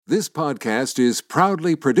This podcast is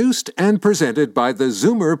proudly produced and presented by the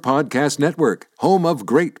Zoomer Podcast Network, home of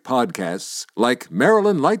great podcasts like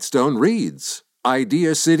Marilyn Lightstone Reads,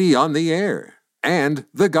 Idea City on the Air, and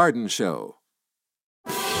The Garden Show.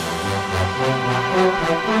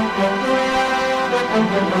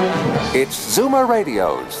 It's Zoomer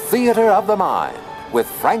Radio's Theater of the Mind with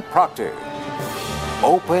Frank Proctor.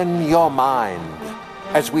 Open your mind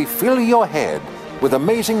as we fill your head with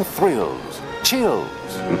amazing thrills, chills,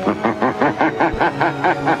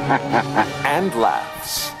 and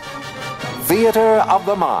laughs. Theater of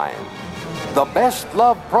the Mind. The best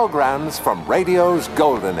love programs from radio's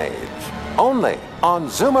golden age. Only on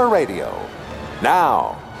Zoomer Radio.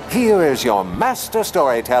 Now, here is your master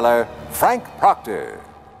storyteller, Frank Proctor.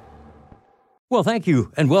 Well, thank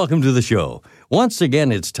you, and welcome to the show. Once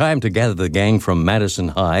again, it's time to gather the gang from Madison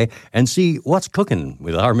High and see what's cooking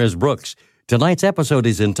with our Miss Brooks. Tonight's episode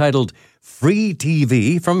is entitled Free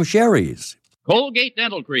TV from Sherry's. Colgate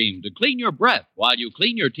Dental Cream to clean your breath while you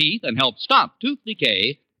clean your teeth and help stop tooth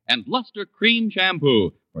decay, and Luster Cream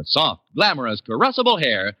Shampoo for soft, glamorous, caressable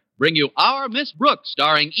hair bring you Our Miss Brooks,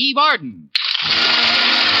 starring Eve Arden.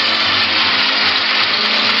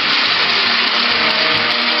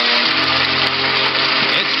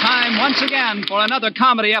 It's time once again for another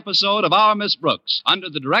comedy episode of Our Miss Brooks, under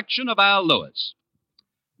the direction of Al Lewis.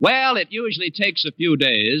 Well, it usually takes a few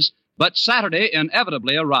days, but Saturday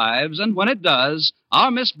inevitably arrives, and when it does, our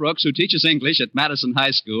Miss Brooks, who teaches English at Madison High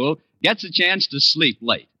School, gets a chance to sleep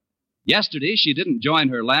late. Yesterday, she didn't join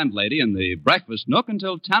her landlady in the breakfast nook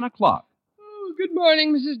until 10 o'clock. Oh, good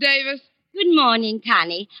morning, Mrs. Davis. Good morning,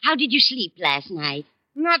 Connie. How did you sleep last night?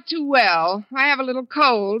 Not too well. I have a little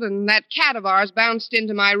cold, and that cat of ours bounced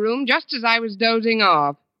into my room just as I was dozing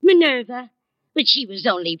off. Minerva. But she was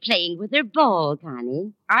only playing with her ball,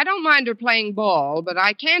 Connie. I don't mind her playing ball, but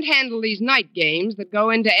I can't handle these night games that go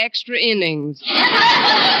into extra innings.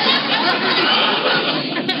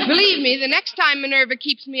 Believe me, the next time Minerva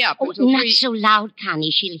keeps me up until not so loud, Connie.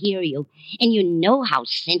 She'll hear you. And you know how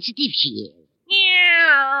sensitive she is.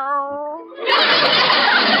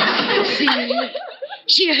 See?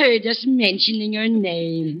 She heard us mentioning her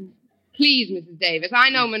name. Please, Mrs. Davis, I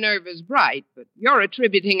know Minerva's bright, but you're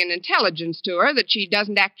attributing an intelligence to her that she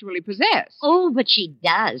doesn't actually possess. Oh, but she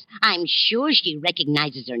does. I'm sure she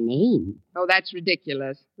recognizes her name. Oh, that's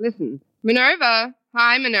ridiculous. Listen. Minerva.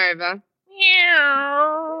 Hi, Minerva.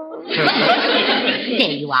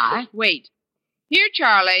 There you are. Wait. Here,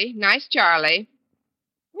 Charlie. Nice Charlie.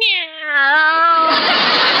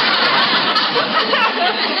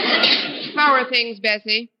 How are things,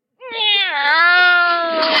 Bessie?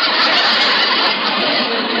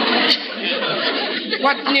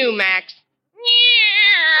 What's new, Max?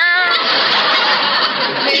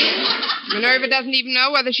 See? Minerva doesn't even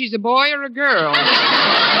know whether she's a boy or a girl.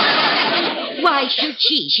 Why should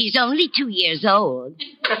she? She's only 2 years old.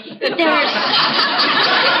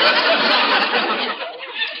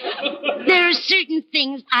 There are certain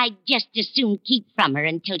things I'd just as soon keep from her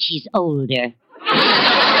until she's older.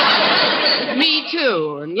 Me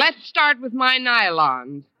too. And let's start with my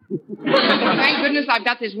nylons. Thank goodness I've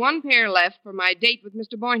got this one pair left for my date with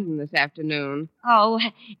Mr. Boynton this afternoon. Oh,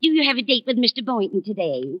 do you have a date with Mr. Boynton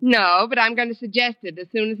today? No, but I'm going to suggest it as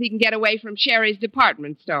soon as he can get away from Sherry's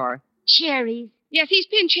department store. Sherry's? Yes, he's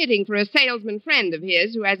pinch hitting for a salesman friend of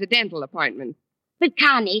his who has a dental appointment. But,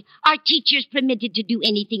 Connie, are teachers permitted to do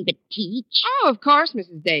anything but teach? Oh, of course,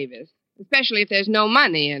 Mrs. Davis. Especially if there's no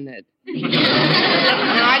money in it.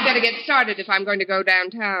 Now, I'd better get started if I'm going to go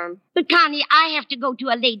downtown. But, Connie, I have to go to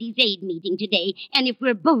a ladies' aid meeting today, and if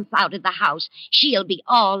we're both out of the house, she'll be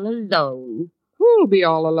all alone. Who'll be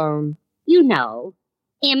all alone? You know.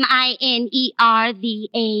 Minerva.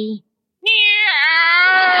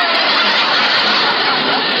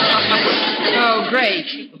 Oh,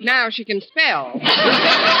 great. Now she can spell.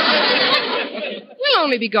 We'll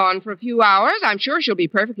only be gone for a few hours. I'm sure she'll be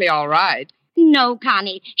perfectly all right. No,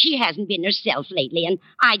 Connie, she hasn't been herself lately, and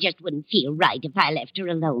I just wouldn't feel right if I left her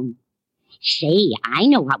alone. Say, I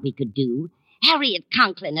know what we could do. Harriet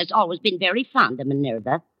Conklin has always been very fond of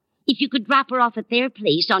Minerva. If you could drop her off at their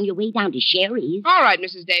place on your way down to Sherry's. All right,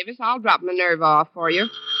 Mrs. Davis, I'll drop Minerva off for you.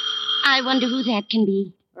 I wonder who that can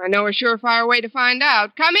be. I know a surefire way to find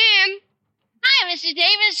out. Come in. Hi, Mrs.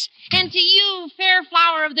 Davis, and to you, fair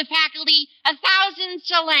flower of the faculty, 1,000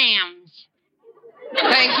 salams.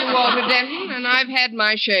 Thank you, Walter Denton, and I've had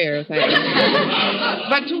my share, thanks.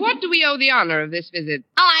 But to what do we owe the honor of this visit?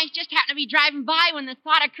 Oh, I just happened to be driving by when the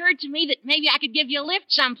thought occurred to me that maybe I could give you a lift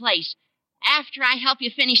someplace. After I help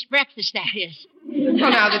you finish breakfast, that is.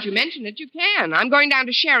 Well, now that you mention it, you can. I'm going down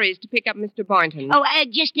to Sherry's to pick up Mr. Boynton. Oh,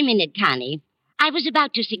 just a minute, Connie. I was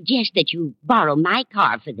about to suggest that you borrow my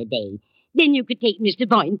car for the day. Then you could take Mr.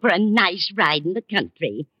 Boyne for a nice ride in the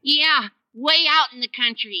country. Yeah, way out in the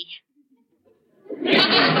country. But,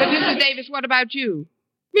 Mrs. Davis, what about you?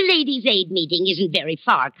 The Ladies' Aid meeting isn't very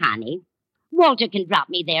far, Connie. Walter can drop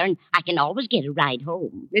me there, and I can always get a ride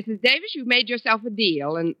home. Mrs. Davis, you've made yourself a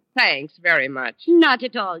deal, and thanks very much. Not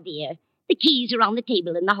at all, dear. The keys are on the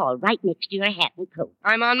table in the hall, right next to your hat and coat.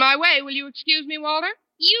 I'm on my way. Will you excuse me, Walter?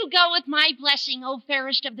 You go with my blessing, O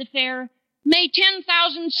fairest of the fair. May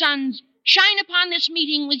 10,000 suns shine upon this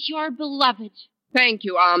meeting with your beloved. Thank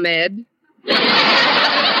you, Ahmed.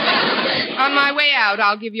 On my way out,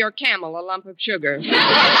 I'll give your camel a lump of sugar.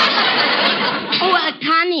 Oh,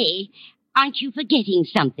 Connie, aren't you forgetting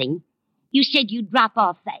something? You said you'd drop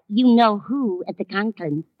off that you-know-who at the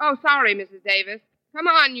Conklin. Oh, sorry, Mrs. Davis. Come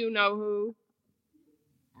on, you-know-who.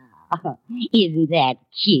 Oh, isn't that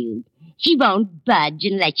cute? She won't budge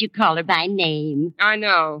unless you call her by name. I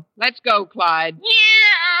know. Let's go, Clyde.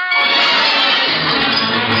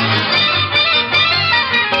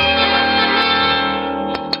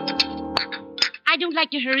 I don't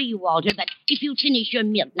like to hurry you, Walter, but if you'll finish your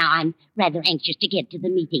milk now, I'm rather anxious to get to the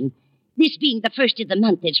meeting. This being the first of the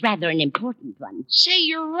month, it's rather an important one. Say,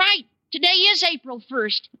 you're right. Today is April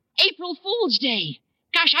 1st. April Fool's Day.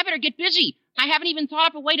 Gosh, I better get busy. I haven't even thought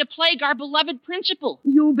up a way to plague our beloved principal.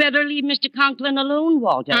 You better leave Mr. Conklin alone,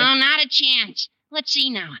 Walter. Oh, not a chance. Let's see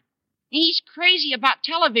now. He's crazy about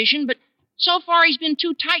television, but so far he's been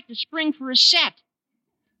too tight to spring for a set.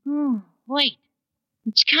 Oh, wait.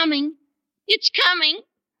 It's coming. It's coming.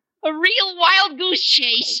 A real wild goose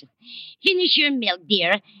chase. Finish your milk,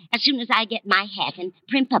 dear. As soon as I get my hat and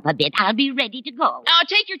primp up a bit, I'll be ready to go. Oh,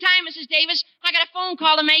 take your time, Mrs. Davis. I got a phone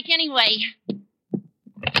call to make anyway.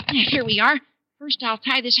 Here we are. First, I'll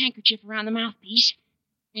tie this handkerchief around the mouthpiece.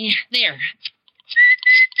 There.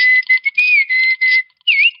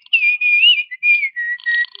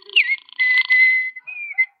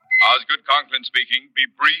 Osgood Conklin speaking. Be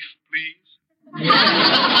brief, please.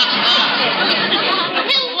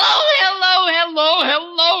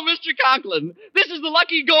 Hello, Mr. Conklin. This is the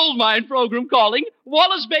Lucky Gold Mine program calling.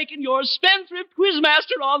 Wallace Bacon, your spendthrift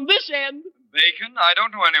quizmaster on this end. Bacon? I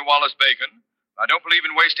don't know any Wallace Bacon. I don't believe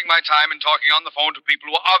in wasting my time in talking on the phone to people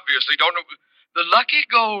who obviously don't know. The Lucky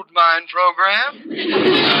Gold Mine program?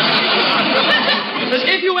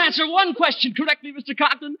 If you answer one question correctly, Mr.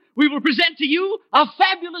 Conklin, we will present to you a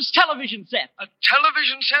fabulous television set. A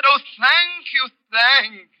television set? Oh, thank you,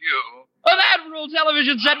 thank you. An Admiral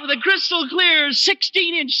television set with a crystal clear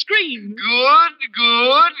 16-inch screen. Good.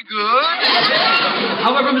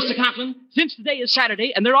 However, Mr. Conklin, since today is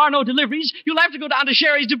Saturday and there are no deliveries, you'll have to go down to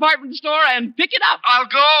Sherry's department store and pick it up. I'll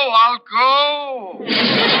go.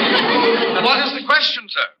 What is the question,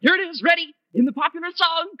 sir? Here it is, ready. In the popular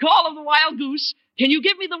song, Call of the Wild Goose, can you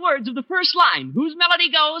give me the words of the first line, whose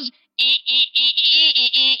melody goes...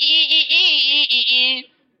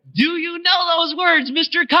 Do you know those words,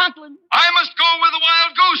 Mr. Conklin? I must go where the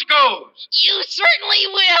wild goose goes. You certainly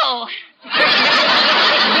will.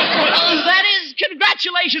 That is,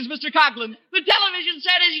 congratulations, Mr. Conklin. The television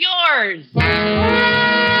set is yours.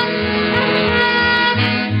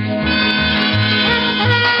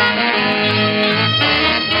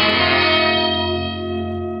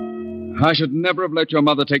 I should never have let your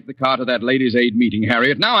mother take the car to that Ladies' Aid meeting,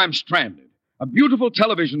 Harriet. Now I'm stranded. A beautiful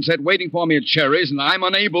television set waiting for me at Sherry's, and I'm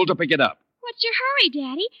unable to pick it up. What's your hurry,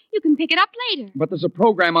 Daddy? You can pick it up later. But there's a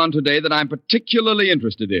program on today that I'm particularly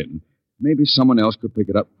interested in. Maybe someone else could pick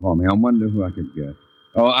it up for me. I wonder who I could get.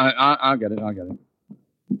 Oh, I'll get it.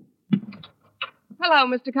 Hello,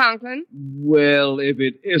 Mr. Conklin. Well, if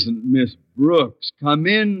it isn't Miss Brooks, come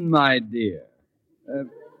in, my dear.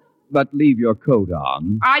 But leave your coat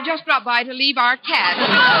on. I just dropped by to leave our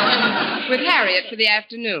cat with Harriet for the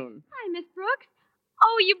afternoon. Hi, Miss Brooks.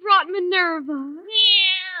 Oh, you brought Minerva.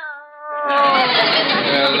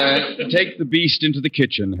 Well, take the beast into the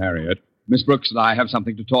kitchen, Harriet. Miss Brooks and I have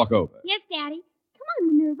something to talk over. Yes, Daddy. Come on,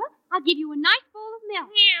 Minerva. I'll give you a nice bowl of milk.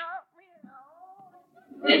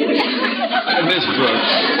 Miss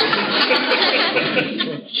Brooks,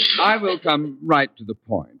 I will come right to the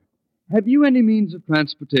point. Have you any means of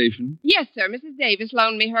transportation? Yes, sir. Mrs. Davis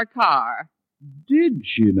loaned me her car. Did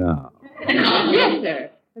she now? Yes, sir.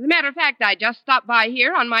 As a matter of fact, I just stopped by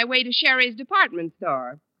here on my way to Sherry's department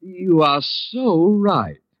store. You are so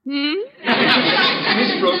right. Miss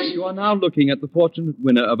Brooks, you are now looking at the fortunate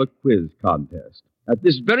winner of a quiz contest. At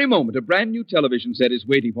this very moment, a brand new television set is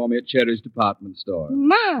waiting for me at Sherry's department store.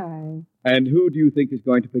 My. And who do you think is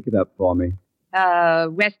going to pick it up for me?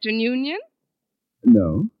 Western Union?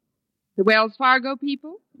 No. The Wells Fargo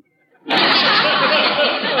people?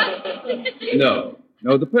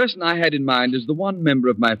 No, the person I had in mind is the one member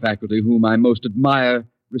of my faculty whom I most admire,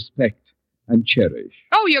 respect, and cherish.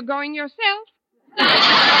 Oh, you're going yourself?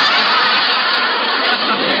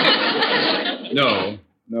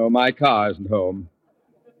 No, my car isn't home.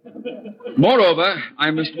 Moreover, I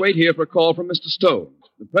must wait here for a call from Mr. Stone.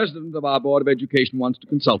 The president of our Board of Education wants to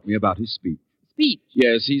consult me about his speech. Speech?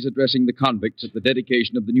 Yes, he's addressing the convicts at the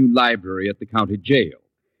dedication of the new library at the county jail.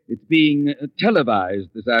 It's being televised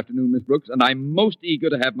this afternoon, Miss Brooks, and I'm most eager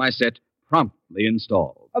to have my set promptly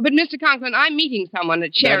installed. Oh, but Mr. Conklin, I'm meeting someone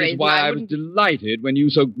at Sherry's. That is why I was delighted when you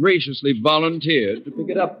so graciously volunteered to pick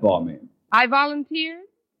it up for me. I volunteered?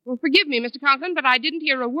 Well, forgive me, Mr. Conklin, but I didn't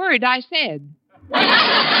hear a word I said.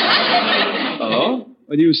 Oh?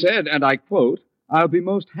 Well, you said, and I quote, "I'll be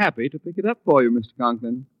most happy to pick it up for you, Mr.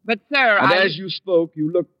 Conklin." But, sir, And as you spoke,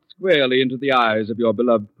 you looked squarely into the eyes of your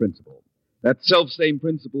beloved principal. That self-same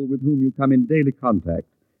principal with whom you come in daily contact,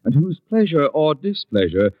 and whose pleasure or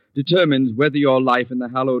displeasure determines whether your life in the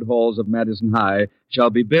hallowed halls of Madison High shall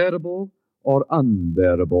be bearable or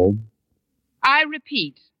unbearable. I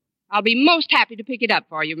repeat, I'll be most happy to pick it up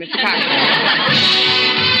for you, Mr. Conklin.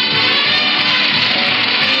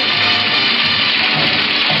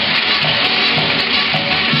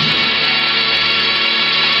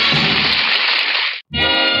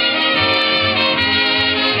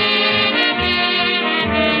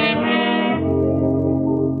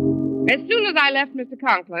 As soon as I left Mr.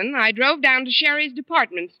 Conklin, I drove down to Sherry's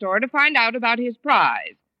department store to find out about his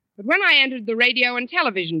prize. But when I entered the radio and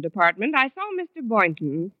television department, I saw Mr.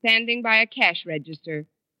 Boynton standing by a cash register.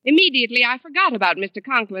 Immediately, I forgot about Mr.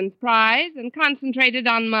 Conklin's prize and concentrated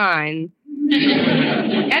on mine.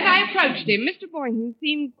 As I approached him, Mr. Boynton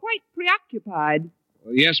seemed quite preoccupied.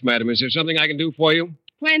 Well, yes, madam. Is there something I can do for you?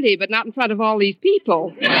 Plenty, but not in front of all these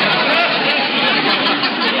people.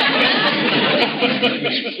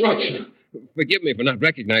 Brooks, forgive me for not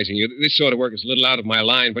recognizing you. This sort of work is a little out of my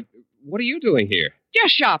line, but what are you doing here?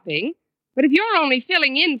 Just shopping. But if you're only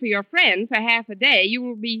filling in for your friend for half a day, you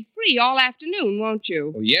will be free all afternoon, won't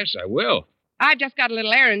you? Oh, yes, I will. I've just got a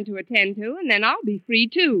little errand to attend to, and then I'll be free,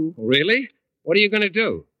 too. Really? What are you going to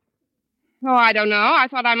do? Oh, I don't know. I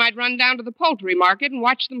thought I might run down to the poultry market and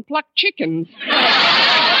watch them pluck chickens.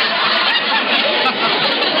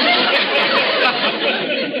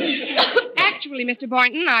 Actually, Mr.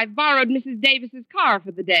 Boynton, I've borrowed Mrs. Davis's car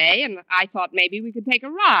for the day, and I thought maybe we could take a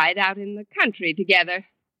ride out in the country together.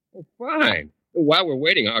 Oh, fine. While we're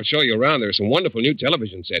waiting, I'll show you around. There are some wonderful new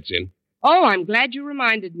television sets in. Oh, I'm glad you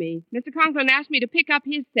reminded me. Mr. Conklin asked me to pick up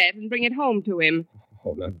his set and bring it home to him.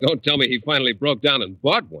 Oh, now, don't tell me he finally broke down and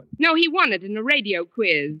bought one. No, he won it in a radio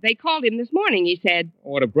quiz. They called him this morning, he said.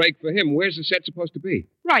 Oh, what a break for him. Where's the set supposed to be?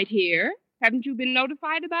 Right here. Haven't you been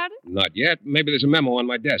notified about it? Not yet. Maybe there's a memo on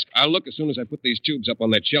my desk. I'll look as soon as I put these tubes up on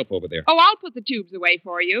that shelf over there. Oh, I'll put the tubes away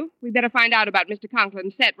for you. We'd better find out about Mr.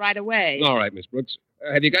 Conklin's set right away. All right, Miss Brooks.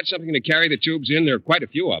 Have you got something to carry the tubes in? There are quite a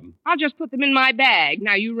few of them. I'll just put them in my bag.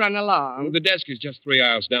 Now you run along. Well, the desk is just 3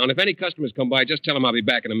 aisles down. If any customers come by, just tell them I'll be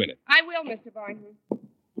back in a minute. I will, Mr. Boynton.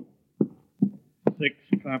 6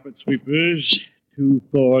 carpet sweepers, 2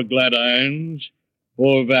 Thor glad irons,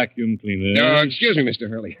 4 vacuum cleaners. Excuse me, Mr.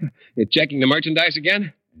 Hurley. You're checking the merchandise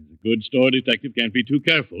again? A good store detective can't be too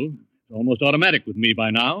careful. It's almost automatic with me by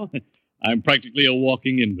now. I'm practically a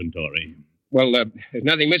walking inventory. Well, there's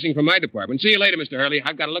nothing missing from my department. See you later, Mr. Hurley.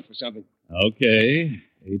 I've got to look for something. Okay.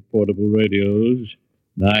 8 portable radios,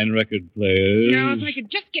 9 record players. Now, if I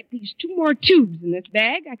could just get these 2 more tubes in this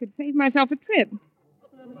bag, I could save myself a trip.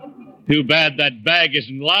 Too bad that bag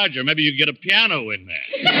isn't larger. Maybe you could get a piano in there.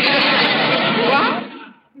 What?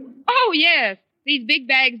 Oh, yes. These big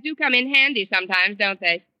bags do come in handy sometimes, don't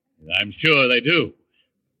they? I'm sure they do.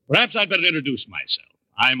 Perhaps I'd better introduce myself.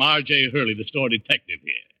 I'm R.J. Hurley, the store detective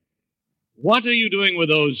here. What are you doing with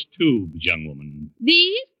those tubes, young woman?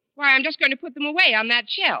 These? Why, I'm just going to put them away on that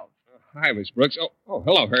shelf. Hi, Miss Brooks. Oh,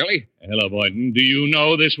 hello, Hurley. Hello, Boynton. Do you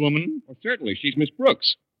know this woman? Oh, certainly. She's Miss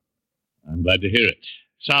Brooks. I'm glad to hear it.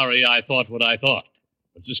 Sorry I thought what I thought.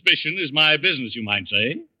 But suspicion is my business, you might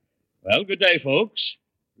say. Well, good day, folks.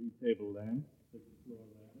 3 table lamps.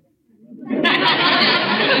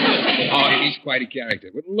 Oh, he's quite a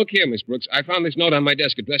character. But look here, Miss Brooks. I found this note on my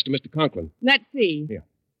desk addressed to Mr. Conklin. Let's see. Here.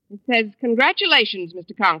 It says, "Congratulations,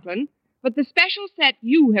 Mr. Conklin, but the special set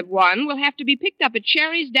you have won will have to be picked up at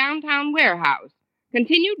Sherry's downtown warehouse.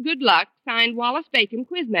 Continued good luck, signed Wallace Bacon,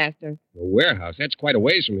 Quizmaster." The warehouse? That's quite a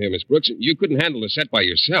ways from here, Miss Brooks. You couldn't handle the set by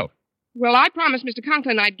yourself. Well, I promised Mr.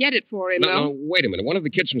 Conklin I'd get it for him, No, wait a minute. One of the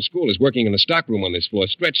kids from school is working in the stockroom on this floor,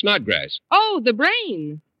 Stretch Snodgrass. Oh, the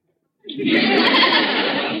brain.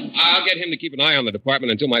 I'll get him to keep an eye on the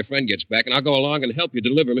department until my friend gets back, and I'll go along and help you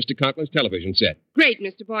deliver Mr. Conklin's television set. Great,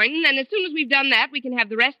 Mr. Boynton. And as soon as we've done that, we can have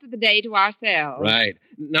the rest of the day to ourselves. Right.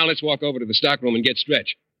 Now let's walk over to the stockroom and get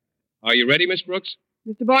stretched. Are you ready, Miss Brooks?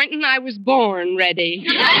 Mr. Boynton, I was born ready.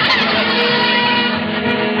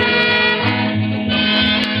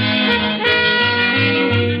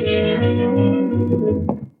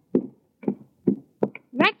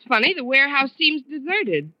 That's funny. The warehouse seems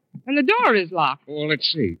deserted. And the door is locked. Well,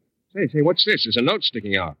 let's see. Say, what's this? There's a note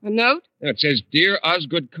sticking out. A note? It says, Dear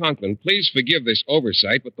Osgood Conklin, please forgive this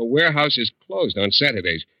oversight, but the warehouse is closed on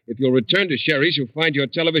Saturdays. If you'll return to Sherry's, you'll find your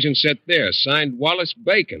television set there. Signed, Wallace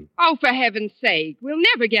Bacon. Oh, for heaven's sake. We'll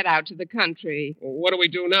never get out to the country. Well, what do we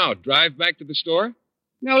do now? Drive back to the store?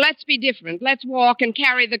 No, let's be different. Let's walk and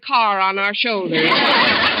carry the car on our shoulders.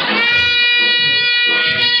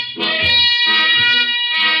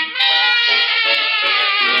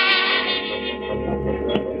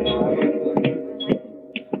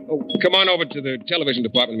 Come on over to the television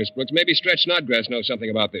department, Miss Brooks. Maybe Stretch Snodgrass knows something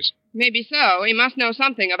about this. Maybe so. He must know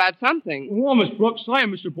something about something. Well, Miss Brooks, I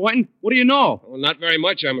am Mr. Boynton. What do you know? Well, not very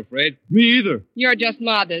much, I'm afraid. Me either. You're just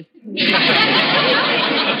modest. We're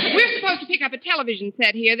supposed to pick up a television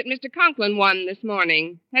set here that Mr. Conklin won this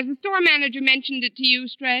morning. Has the store manager mentioned it to you,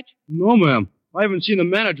 Stretch? No, ma'am. I haven't seen the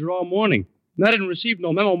manager all morning. And I didn't receive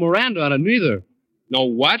no memo Miranda on it neither. No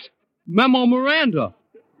what? Memo Miranda.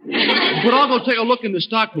 But I'll go take a look in the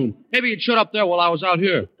stockroom. Maybe it showed up there while I was out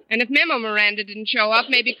here. And if Memo Miranda didn't show up,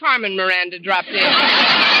 maybe Carmen Miranda dropped in.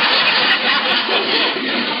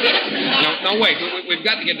 Now, wait. We've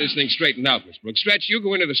got to get this thing straightened out, Miss Brooks. Stretch, you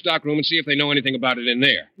go into the stockroom and see if they know anything about it in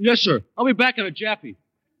there. Yes, sir. I'll be back in a jappy.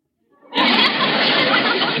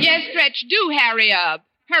 Yes, Stretch, do hurry up.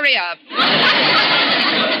 Hurry up.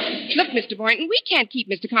 Look, Mr. Boynton, we can't keep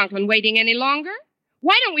Mr. Conklin waiting any longer.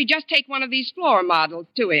 Why don't we just take one of these floor models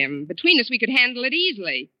to him? Between us, we could handle it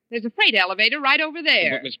easily. There's a freight elevator right over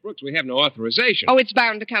there. But, Miss Brooks, we have no authorization. Oh, it's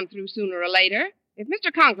bound to come through sooner or later. If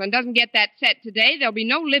Mr. Conklin doesn't get that set today, there'll be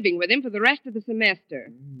no living with him for the rest of the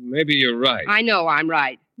semester. Maybe you're right. I know I'm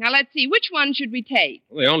right. Now, let's see. Which one should we take?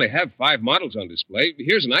 Well, they only have 5 models on display.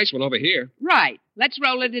 Here's a nice one over here. Right. Let's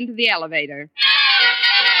roll it into the elevator.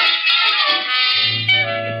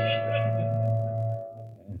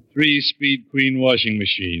 3-speed Queen washing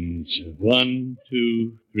machines. 1,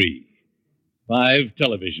 2, 3. 5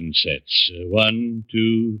 television sets. 1,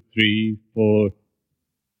 2, 3, 4.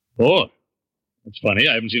 4. That's funny.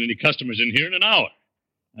 I haven't seen any customers in here in an hour.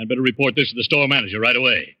 I'd better report this to the store manager right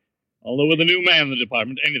away. Although with a new man in the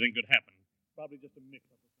department, anything could happen. Probably just a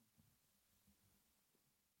mix-up.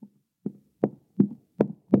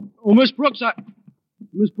 Oh, Miss Brooks,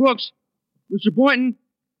 Miss Brooks, Mr. Boynton.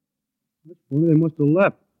 That's funny, they must have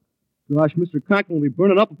left. Gosh, Mr. Conklin will be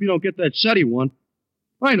burning up if you don't get that set he won.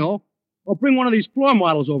 I know. I'll bring one of these floor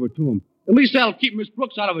models over to him. At least that'll keep Miss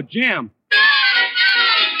Brooks out of a jam.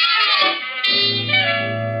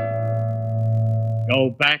 Go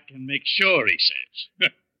back and make sure, he says.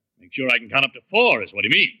 Make sure I can count up to 4 is what he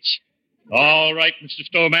means. All right, Mr.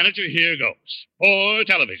 Store Manager, here goes. 4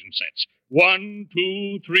 television sets. 1,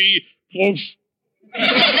 2, 3, 4. 1,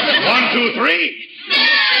 2, 3.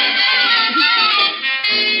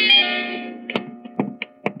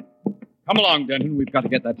 Come along, Denton. We've got to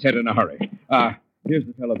get that set in a hurry. Here's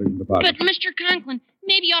the television department. But, Mr. Conklin,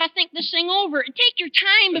 maybe you ought to think this thing over. Take your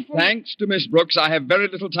time before... Thanks to Miss Brooks, I have very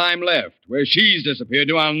little time left. Where she's disappeared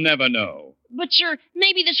to, I'll never know. But, sir,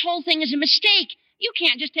 maybe this whole thing is a mistake. You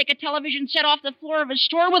can't just take a television set off the floor of a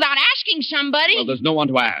store without asking somebody. Well, there's no one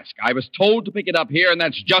to ask. I was told to pick it up here, and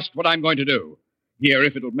that's just what I'm going to do. Here,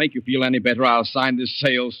 if it'll make you feel any better, I'll sign this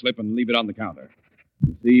sales slip and leave it on the counter.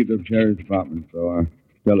 Received of Sherry's department store.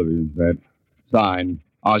 Television set. Signed,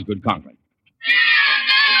 Osgood Conklin.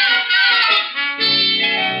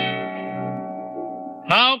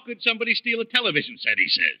 How could somebody steal a television set, he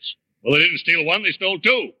says? Well, they didn't steal 1, they stole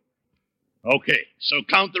 2. Okay, so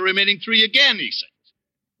count the remaining 3 again, he says.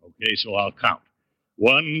 Okay, so I'll count.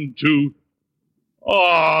 1, 2...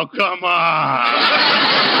 Oh, come on!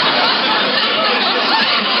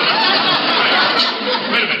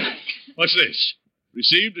 Wait a minute. What's this?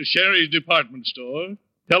 Received at Sherry's department store.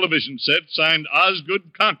 Television set signed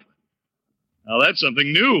Osgood Conklin. Now, that's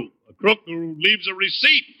something new. A crook who leaves a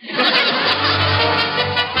receipt.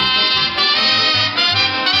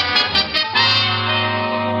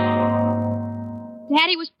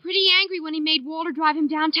 Daddy was pretty angry when he made Walter drive him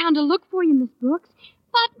downtown to look for you, Miss Brooks.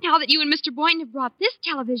 But now that you and Mr. Boynton have brought this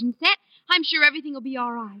television set, I'm sure everything will be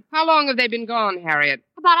all right. How long have they been gone, Harriet?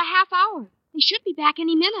 About a half hour. They should be back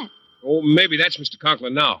any minute. Oh, maybe that's Mr.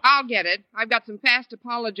 Conklin now. I'll get it. I've got some fast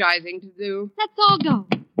apologizing to do. Let's all go.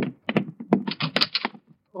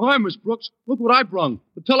 Oh, hi, Miss Brooks. Look what I brung.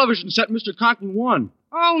 The television set Mr. Conklin won.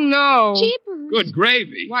 Oh, no. Jeepers. Good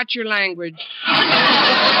gravy. Watch your language.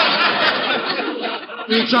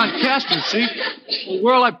 It's on casters, see? Well,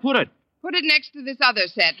 where'll I put it? Put it next to this other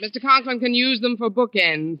set. Mr. Conklin can use them for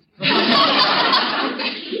bookends. Miss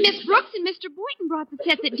Brooks and Mr. Boynton brought the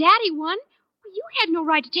set that Daddy won. Well, you had no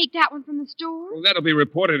right to take that one from the store. Well, that'll be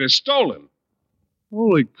reported as stolen.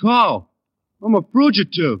 Holy cow. I'm a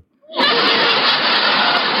fugitive.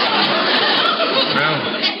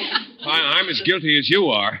 Well, I'm as guilty as you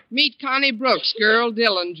are. Meet Connie Brooks, girl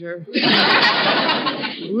Dillinger.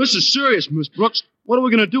 Well, this is serious, Miss Brooks. What are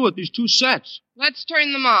we going to do with these two sets? Let's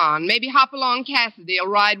turn them on. Maybe Hopalong Cassidy will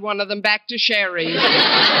ride one of them back to Sherry's.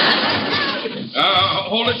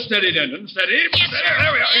 Hold it steady, Denton. Steady. Yes,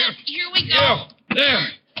 There we are. Here we go.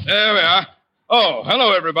 There we are. Oh,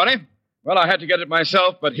 hello, everybody. Well, I had to get it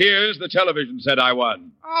myself, but here's the television set I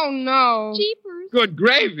won. Oh, no. Jeepers. Good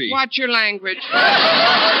gravy. Watch your language.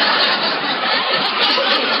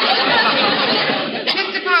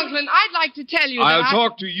 Mr. Conklin, I'd like to tell you that I'll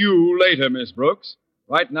talk to you later, Miss Brooks.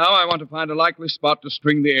 Right now, I want to find a likely spot to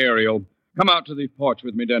string the aerial. Come out to the porch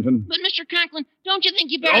with me, Denton. But, Mr. Conklin, don't you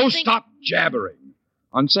think you better think... Stop jabbering.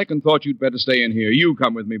 On second thought, you'd better stay in here. You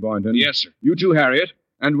come with me, Boynton. Yes, sir. You too, Harriet.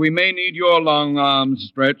 And we may need your long arms,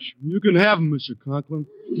 Stretch. You can have them, Mr. Conklin.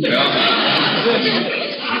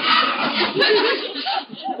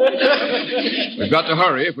 We've got to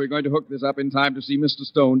hurry if we're going to hook this up in time to see Mr.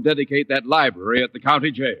 Stone dedicate that library at the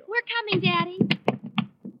county jail. We're coming, Daddy.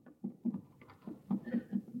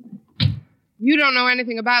 You don't know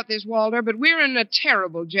anything about this, Walter, but we're in a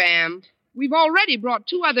terrible jam. We've already brought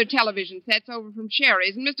 2 other television sets over from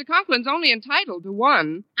Sherry's, and Mr. Conklin's only entitled to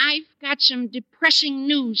 1. I've got some depressing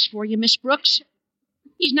news for you, Miss Brooks.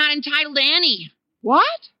 He's not entitled to any.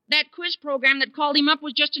 What? That quiz program that called him up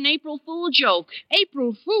was just an April Fool joke.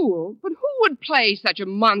 April Fool? But who would play such a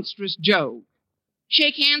monstrous joke?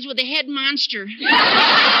 Shake hands with the head monster.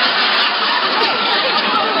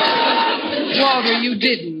 Walter, you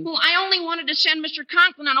didn't. Well, I only wanted to send Mr.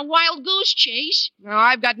 Conklin on a wild goose chase. Now,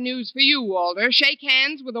 I've got news for you, Walter. Shake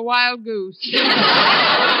hands with a wild goose. Well,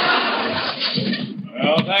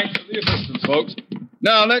 thanks for the assistance, folks.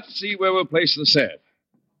 Now, let's see where we'll place the set.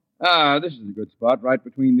 This is a good spot, right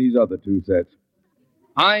between these other 2 sets.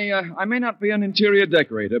 I may not be an interior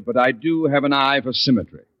decorator, but I do have an eye for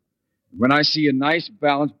symmetry. When I see a nice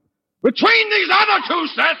balance between these other 2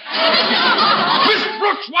 sets... Miss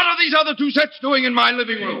Brooks, what are these other 2 sets doing in my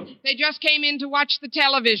living room? They just came in to watch the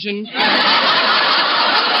television. I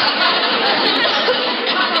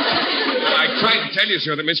tried to tell you,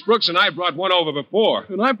 sir, that Miss Brooks and I brought one over before.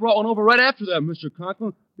 And I brought one over right after that, Mr.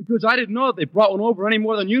 Conklin, because I didn't know that they brought one over any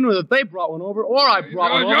more than you knew that they brought one over, or I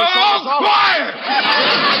brought one over. Quiet!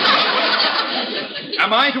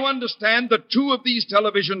 Am I to understand that 2 of these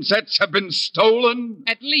television sets have been stolen?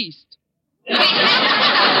 At least.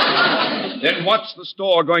 Then what's the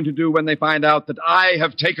store going to do when they find out that I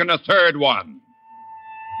have taken a 3rd one?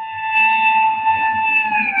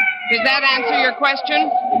 Does that answer your question?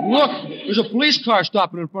 Look, there's a police car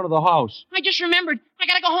stopping in front of the house. I just remembered. I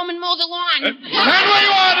gotta go home and mow the lawn. Stand where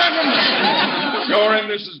you are, Denton! You're in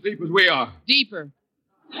this as deep as we are. Deeper.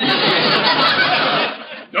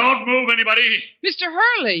 Don't move, anybody. Mr.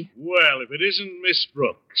 Hurley. Well, if it isn't Miss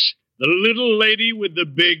Brooks, the little lady with the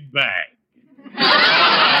big bag.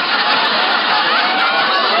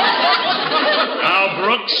 Now,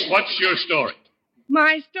 Brooks, what's your story?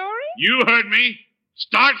 My story? You heard me.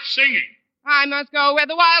 Start singing. I must go where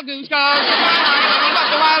the wild goose goes. What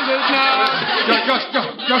the wild goose knows.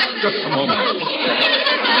 Just a moment.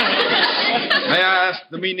 May I ask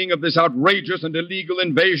the meaning of this outrageous and illegal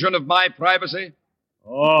invasion of my privacy?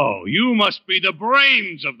 Oh, you must be the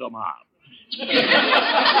brains of the mob.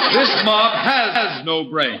 This mob has no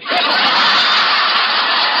brains.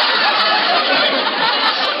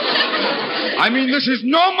 I mean, this is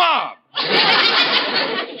no mob.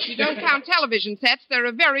 If you don't count television sets, there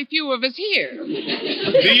are very few of us here.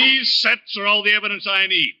 These sets are all the evidence I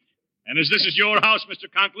need. And as this is your house,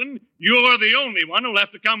 Mr. Conklin, you're the only one who'll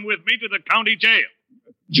have to come with me to the county jail.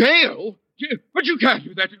 Jail? But you can't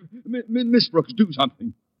do that. Miss Brooks, do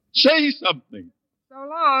something. Say something. So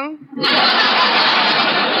long. But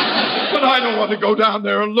I don't want to go down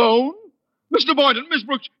there alone. Mr. Boynton, Miss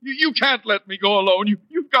Brooks, you can't let me go alone.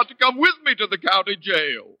 You've got to come with me to the county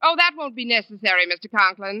jail. Oh, that won't be necessary, Mr.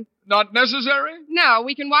 Conklin. Not necessary? No,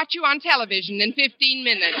 we can watch you on television in 15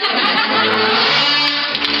 minutes.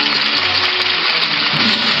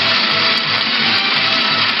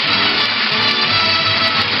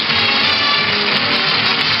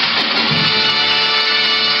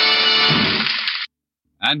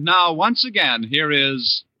 And now, once again, here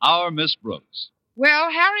is our Miss Brooks. Well,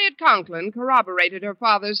 Harriet Conklin corroborated her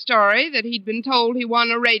father's story that he'd been told he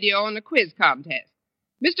won a radio in a quiz contest.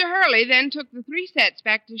 Mr. Hurley then took the 3 sets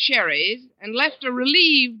back to Sherry's and left a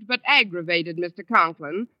relieved but aggravated Mr.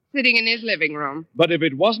 Conklin sitting in his living room. But if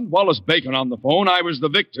it wasn't Wallace Bacon on the phone, I was the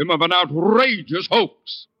victim of an outrageous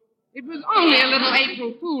hoax. It was only a little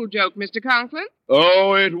April Fool joke, Mr. Conklin.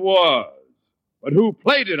 Oh, it was. But who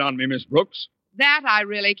played it on me, Miss Brooks? That I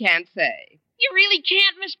really can't say. You really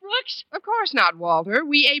can't, Miss Brooks? Of course not, Walter.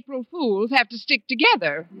 We April Fools have to stick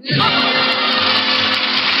together.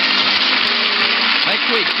 Next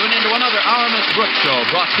week, tune into another Our Miss Brooks show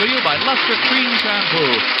brought to you by Luster Cream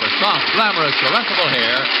Shampoo for soft, glamorous, caressable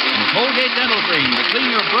hair and Colgate Dental Cream to clean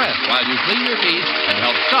your breath while you clean your teeth and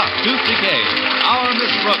help stop tooth decay. Our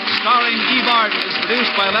Miss Brooks, starring Eve Arden, is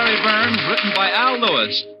produced by Larry Burns, written by Al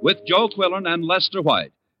Lewis, with Joe Quillen and Lester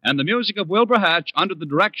White, and the music of Wilbur Hatch under the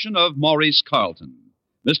direction of Maurice Carlton.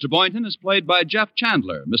 Mr. Boynton is played by Jeff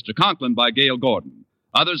Chandler, Mr. Conklin by Gail Gordon.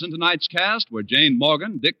 Others in tonight's cast were Jane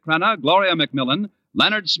Morgan, Dick Crenna, Gloria McMillan,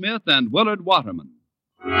 Leonard Smith, and Willard Waterman.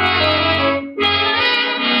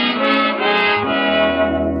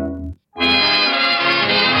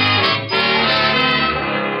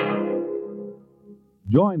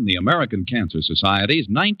 Join the American Cancer Society's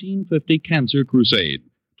 1950 Cancer Crusade.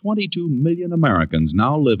 22 million Americans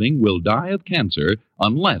now living will die of cancer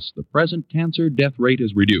unless the present cancer death rate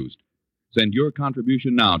is reduced. Send your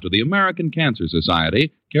contribution now to the American Cancer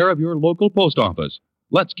Society, care of your local post office.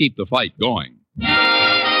 Let's keep the fight going.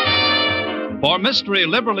 For mystery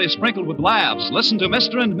liberally sprinkled with laughs, listen to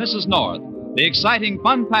Mr. and Mrs. North, the exciting,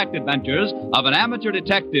 fun-packed adventures of an amateur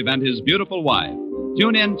detective and his beautiful wife.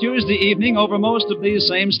 Tune in Tuesday evening over most of these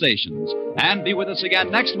same stations. And be with us again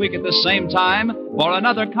next week at this same time for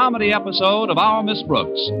another comedy episode of Our Miss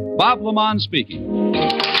Brooks. Bob Lamont speaking.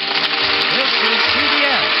 This is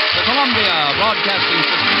CBS, the Columbia Broadcasting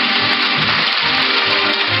System.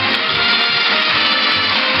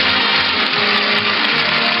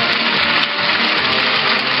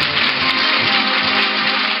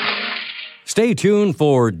 Stay tuned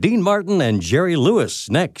for Dean Martin and Jerry Lewis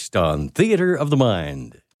next on Theater of the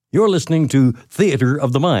Mind. You're listening to Theater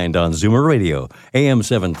of the Mind on Zoomer Radio, AM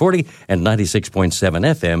 740 and 96.7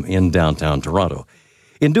 FM in downtown Toronto.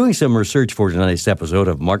 In doing some research for tonight's episode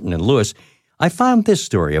of Martin and Lewis, I found this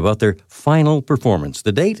story about their final performance.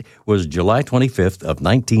 The date was July 25th of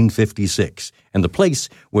 1956, and the place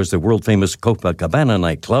was the world-famous Copacabana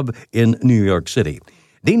nightclub in New York City.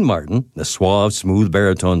 Dean Martin, the suave, smooth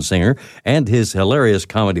baritone singer, and his hilarious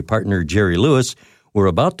comedy partner Jerry Lewis were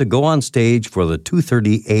about to go on stage for the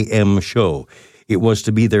 2:30 a.m. show. It was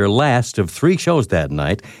to be their last of 3 shows that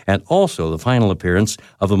night, and also the final appearance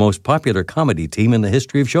of the most popular comedy team in the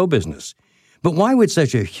history of show business. But why would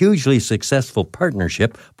such a hugely successful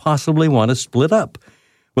partnership possibly want to split up?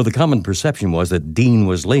 Well, the common perception was that Dean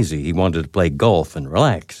was lazy. He wanted to play golf and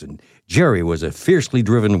relax, and Jerry was a fiercely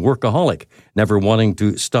driven workaholic, never wanting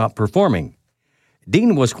to stop performing.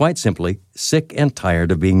 Dean was quite simply sick and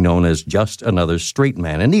tired of being known as just another straight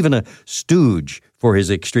man, and even a stooge for his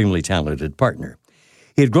extremely talented partner.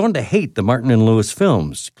 He had grown to hate the Martin and Lewis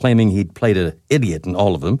films, claiming he'd played an idiot in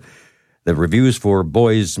all of them. The reviews for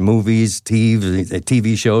boys' movies,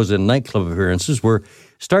 TV shows, and nightclub appearances were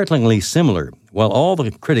startlingly similar. While all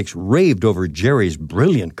the critics raved over Jerry's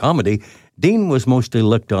brilliant comedy, Dean was mostly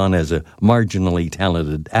looked on as a marginally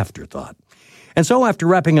talented afterthought. And so after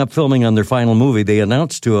wrapping up filming on their final movie, they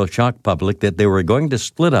announced to a shocked public that they were going to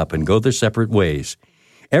split up and go their separate ways.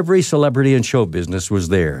 Every celebrity in show business was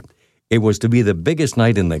there. It was to be the biggest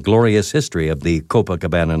night in the glorious history of the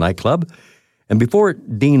Copacabana nightclub. And before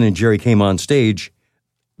Dean and Jerry came on stage,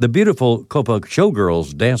 the beautiful Copa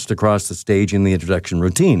showgirls danced across the stage in the introduction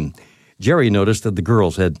routine. Jerry noticed that the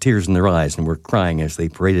girls had tears in their eyes and were crying as they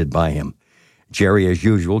paraded by him. Jerry, as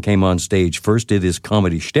usual, came on stage first, did his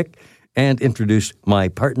comedy shtick, and introduced my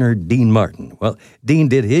partner, Dean Martin. Well, Dean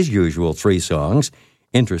did his usual 3 songs.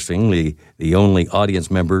 Interestingly, the only audience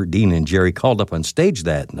member Dean and Jerry called up on stage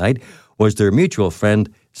that night was their mutual friend,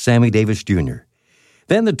 Sammy Davis Jr.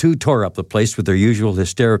 Then the two tore up the place with their usual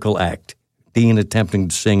hysterical act. Dean attempting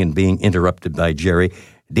to sing and being interrupted by Jerry,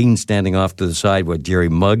 Dean standing off to the side while Jerry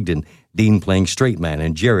mugged, and Dean playing straight man,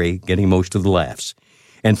 and Jerry getting most of the laughs.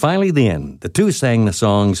 And finally, the end. The two sang the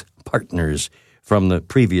songs Partners from the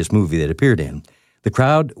previous movie that appeared in. The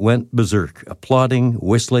crowd went berserk, applauding,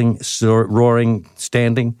 whistling, roaring,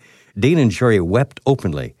 standing. Dean and Jerry wept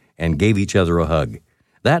openly and gave each other a hug.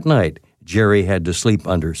 That night, Jerry had to sleep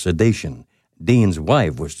under sedation. Dean's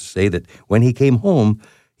wife was to say that when he came home,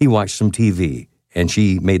 he watched some TV, and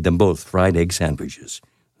she made them both fried egg sandwiches.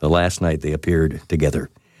 the last night they appeared together.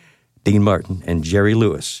 Dean Martin and Jerry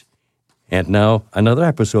Lewis. And now, another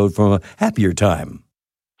episode from a happier time.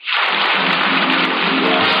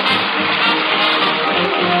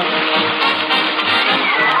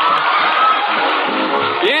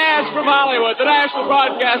 Yes, from Hollywood, the National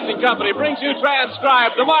Broadcasting Company brings you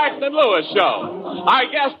transcribed The Martin and Lewis Show. Our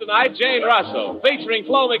guest tonight, Jane Russell, featuring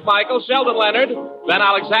Flo McMichael, Sheldon Leonard, Ben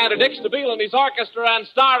Alexander, Dick Stabile and his orchestra, and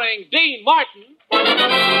starring Dean Martin.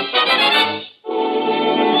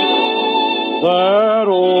 That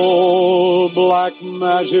old black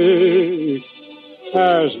magic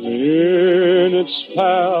has me in its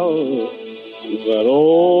spell. That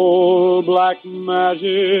old black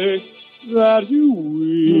magic that you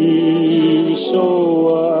weave so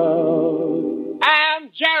well.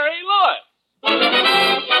 And Jerry Lewis.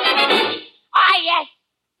 Ah, yes.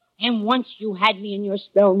 And once you had me in your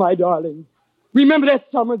spell, my darling. Remember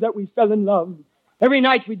that summer that we fell in love? Every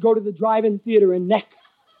night we'd go to the drive-in theater in Neck.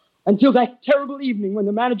 Until that terrible evening when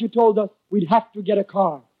the manager told us we'd have to get a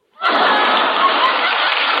car.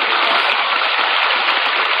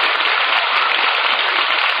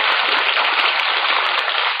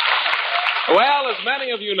 Well, as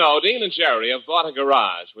many of you know, Dean and Jerry have bought a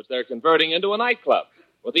garage, which they're converting into a nightclub.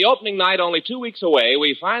 With the opening night only 2 weeks away,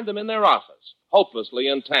 we find them in their office, hopelessly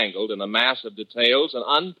entangled in a mass of details and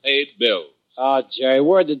unpaid bills. Oh, Jerry,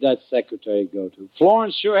 where did that secretary go to?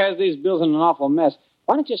 Florence sure has these bills in an awful mess.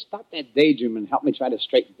 Why don't you stop that daydreaming and help me try to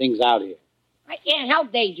straighten things out here? I can't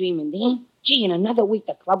help daydreaming, Dean. Gee, in another week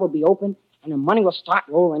the club will be open and the money will start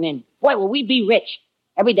rolling in. Boy, will we be rich.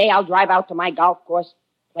 Every day I'll drive out to my golf course,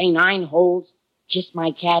 play 9 holes, kiss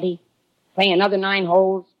my caddy, play another 9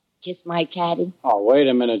 holes, kiss my caddy. Oh, wait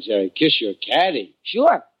a minute, Jerry. Kiss your caddy?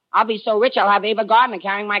 Sure. I'll be so rich I'll have Ava Gardner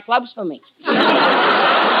carrying my clubs for me.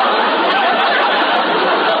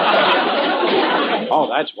 Oh,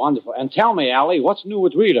 that's wonderful. And tell me, Allie, what's new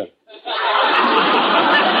with Rita?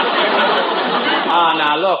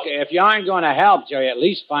 Now, look, if you aren't going to help, Jerry, at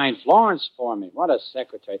least find Florence for me. What a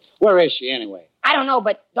secretary. Where is she, anyway? I don't know,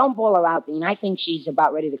 but don't bawl her out, Dean. I think she's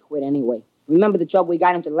about ready to quit anyway. Remember the trouble we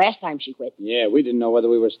got into the last time she quit? Yeah, we didn't know whether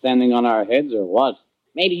we were standing on our heads or what.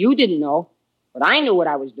 Maybe you didn't know, but I knew what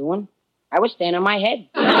I was doing. I was standing on my head.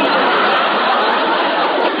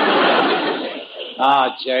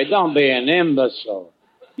 Ah, Jerry, don't be an imbecile.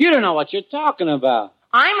 You don't know what you're talking about.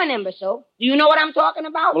 I'm an imbecile. Do you know what I'm talking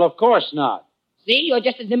about? Well, of course not. See, you're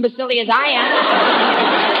just as imbecile as I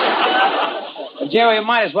am. Jerry, you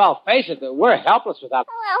might as well face it. We're helpless without...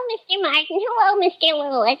 Hello, Mr. Martin. Hello, Mr.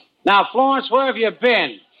 Lewis. Now, Florence, where have you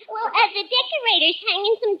been? Well, the decorator's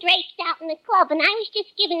hanging some drapes out in the club, and I was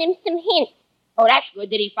just giving him some hints. Oh, that's good.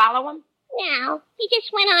 Did he follow him? No, he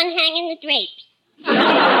just went on hanging the drapes.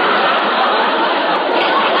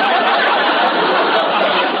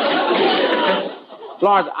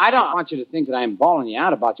 Florence, I don't want you to think that I'm bawling you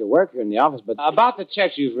out about your work here in the office, but about the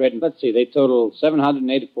checks you've written, let's see, they total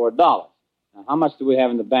 $784. Now, how much do we have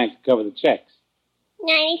in the bank to cover the checks?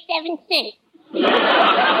 97 cents.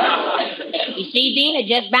 You see, Dean, it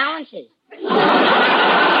just balances.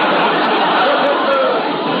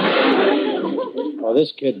 Well,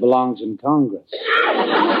 this kid belongs in Congress.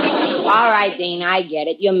 All right, Dean, I get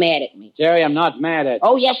it. You're mad at me. Jerry, I'm not mad at you.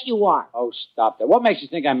 Oh, yes, you are. Oh, stop that. What makes you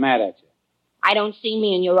think I'm mad at you? I don't see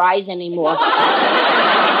me in your eyes anymore.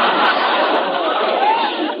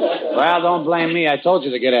 Well, don't blame me. I told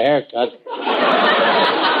you to get a haircut.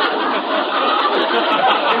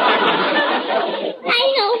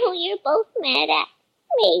 I know who you're both mad at.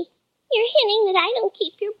 Me. You're hinting that I don't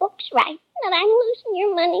keep your books right, that I'm losing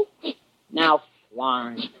your money. Now,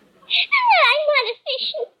 Florence. And that I'm not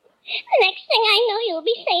efficient. The next thing I know, you'll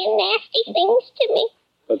be saying nasty things to me.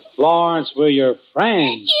 But, Florence, we're your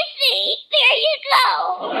friends. You see, there you go.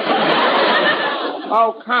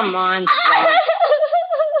 Oh, come on, Florence.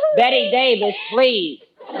 Betty Davis, please.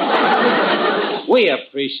 We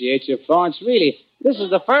appreciate you, Florence, really. This is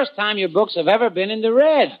the first time your books have ever been in the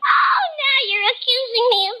red. Oh, now you're accusing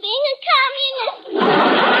me of being a communist.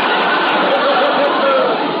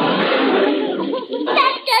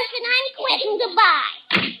 That does it. I'm quitting. Goodbye.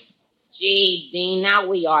 Gee, Dean, now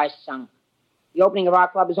we are sunk. The opening of our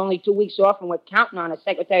club is only 2 weeks off, and we're counting on a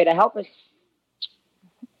secretary to help us.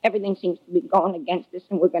 Everything seems to be going against us,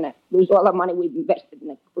 and we're going to lose all the money we've invested in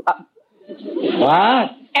the club.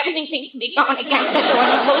 What? Everything seems to be going against us, and we're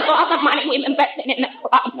going to lose all the money we've invested in the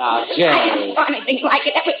club. Now, Jerry. I never saw anything like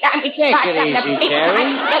it. Every time we Take it easy, Jerry.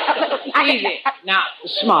 Easy. Now,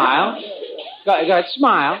 smile. Go ahead,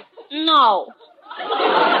 smile. No.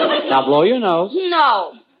 Now, blow your nose.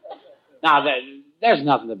 No. Now, there's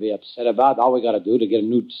nothing to be upset about. All we got to do to get a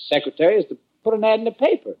new secretary is to put an ad in the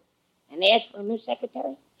paper. And ask for a new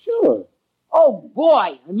secretary? Sure. Oh,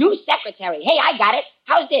 boy, a new secretary. Hey, I got it.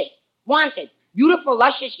 How's this? Wanted. Beautiful,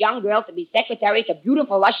 luscious young girl to be secretary to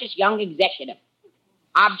beautiful, luscious young executive.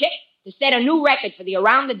 Object? To set a new record for the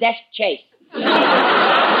around-the-desk chase.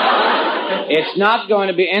 It's not going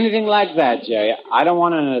to be anything like that, Jerry. I don't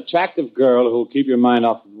want an attractive girl who'll keep your mind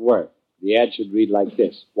off of work. The ad should read like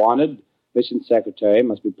this. Wanted, efficient secretary,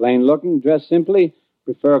 must be plain-looking, dress simply,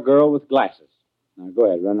 prefer a girl with glasses. Now, go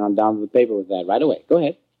ahead, run on down to the paper with that right away. Go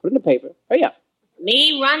ahead, put it in the paper. Hurry up.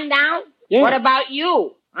 Me run down? Yeah. What about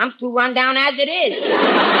you? I'm too run down as it is.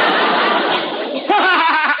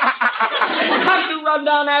 I'm too run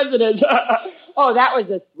down as it is. Oh, that was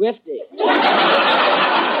a Swifty.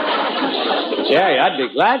 Jerry, I'd be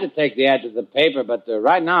glad to take the ad to the paper, but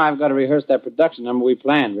right now I've got to rehearse that production number we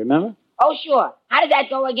planned, remember? Oh, sure. How does that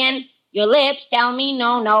go again? Your lips tell me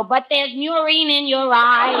no, no, but there's murine in your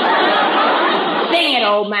eyes. Sing it,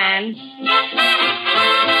 old man.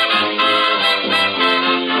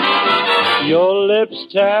 Your lips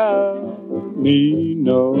tell me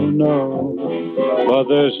no, no, but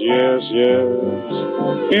there's yes,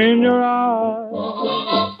 yes in your eyes.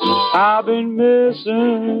 I've been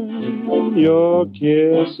missing your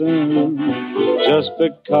kissing just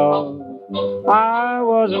because I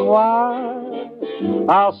wasn't wise.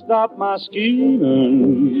 I'll stop my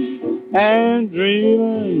scheming and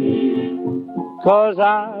dreaming, 'cause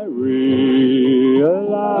I realize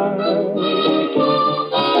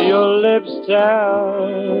your lips tell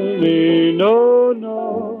me no,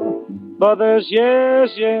 no, but there's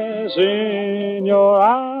yes, yes in your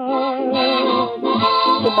eyes.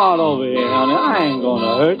 Come on over here, honey. I ain't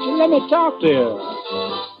gonna hurt you. Let me talk to you.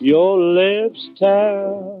 Your lips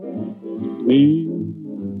tell me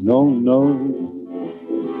no, no,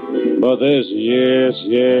 but there's yes,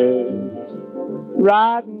 yes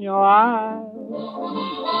right in your eyes.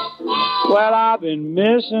 Well, I've been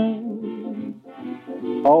missing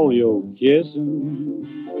all your kissing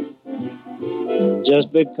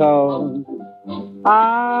just because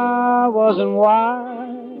I wasn't wise.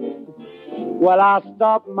 Well, I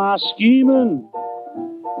stopped my scheming,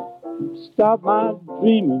 stopped my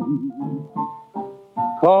dreaming,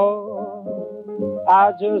 'cause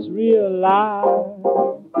I just realized,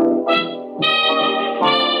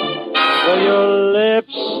 well, your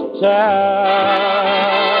lips tell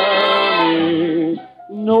me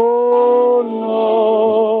no,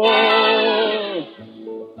 no,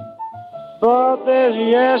 but there's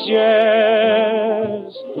yes,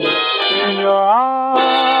 yes in your eyes.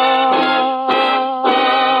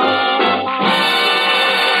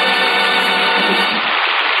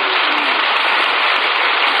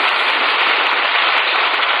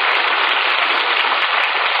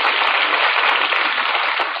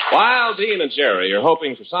 While Dean and Jerry are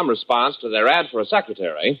hoping for some response to their ad for a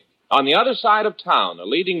secretary, on the other side of town, a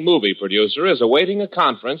leading movie producer is awaiting a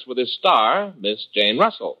conference with his star, Miss Jane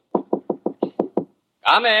Russell.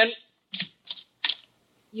 Come in.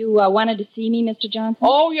 You wanted to see me, Mr. Johnson?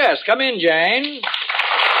 Oh, yes. Come in, Jane.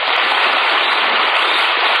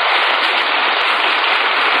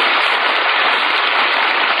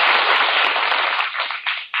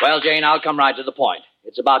 Well, Jane, I'll come right to the point.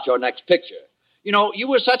 It's about your next picture. You know, you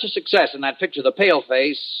were such a success in that picture, The Pale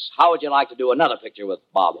Face. How would you like to do another picture with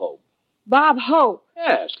Bob Hope? Bob Hope?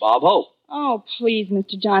 Yes, Bob Hope. Oh, please,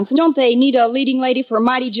 Mr. Johnson. Don't they need a leading lady for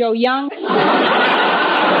Mighty Joe Young?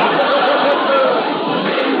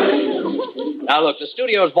 Now, look, the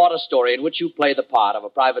studio's bought a story in which you play the part of a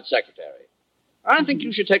private secretary. I think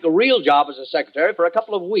you should take a real job as a secretary for a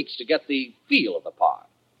couple of weeks to get the feel of the part.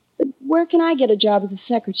 But where can I get a job as a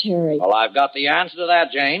secretary? Well, I've got the answer to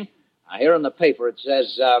that, Jane. Now, here in the paper it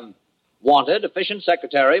says, wanted, efficient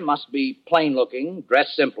secretary, must be plain-looking,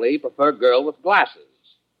 dress simply, prefer girl with glasses.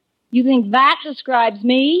 You think that describes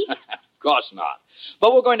me? Of course not.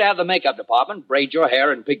 But we're going to have the makeup department braid your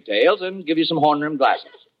hair in pigtails and give you some horn-rimmed glasses.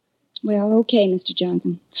 Well, okay, Mr.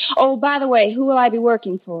 Johnson. Oh, by the way, who will I be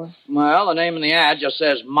working for? Well, the name in the ad just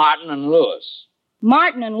says Martin and Lewis.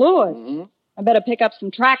 Martin and Lewis? Mm-hmm. I better pick up some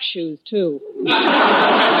track shoes, too.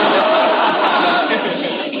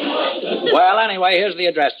 Well, anyway, here's the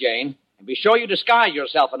address, Jane. And be sure you disguise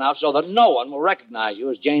yourself enough so that no one will recognize you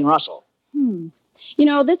as Jane Russell. You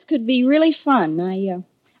know, this could be really fun.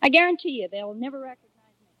 I guarantee you they'll never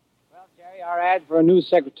recognize me. Well, Jerry, our ad for a new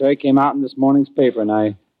secretary came out in this morning's paper, and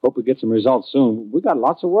I hope we get some results soon. We've got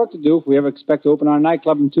lots of work to do if we ever expect to open our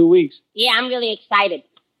nightclub in 2 weeks. Yeah, I'm really excited.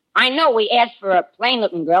 I know we asked for a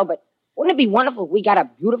plain-looking girl, but wouldn't it be wonderful if we got a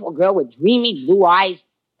beautiful girl with dreamy blue eyes,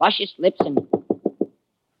 luscious lips, and...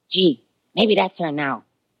 Gee, maybe that's her now.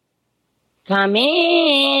 Come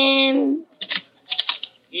in.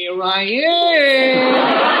 Here I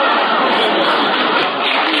am.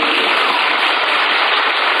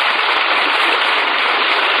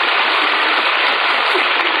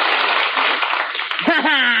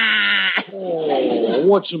 Oh,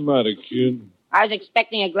 what's the matter, kid? I was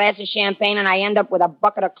expecting a glass of champagne, and I end up with a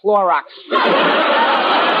bucket of Clorox.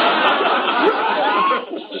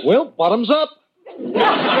 Well, bottoms up.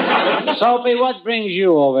 Soapy, what brings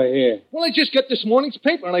you over here? Well, I just got this morning's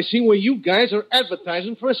paper, and I see where you guys are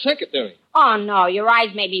advertising for a secretary. Oh, no, your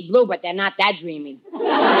eyes may be blue, but they're not that dreamy.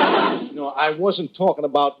 No, I wasn't talking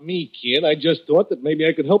about me, kid. I just thought that maybe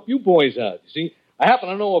I could help you boys out. You see, I happen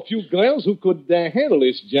to know a few girls who could handle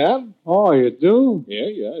this job. Oh, you do?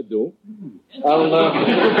 Yeah, I do.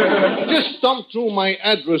 I'll just thumb through my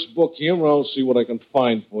address book here, and I'll see what I can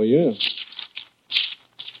find for you.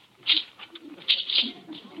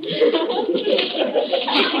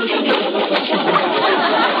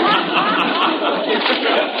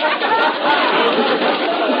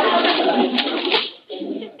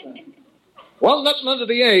 Well, nothing under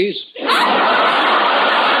the A's.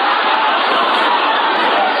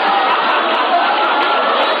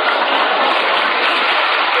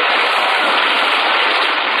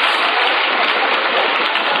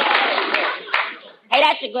 Hey,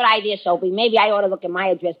 that's a good idea, Soapy. Maybe I ought to look at my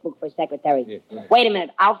address book for secretary. Yeah, right. Wait a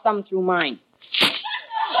minute. I'll thumb through mine.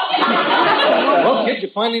 Well, kid, you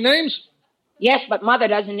find any names? Yes, but Mother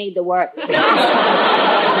doesn't need the work.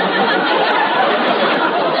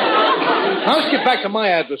 Now, let's get back to my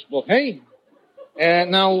address book, hey?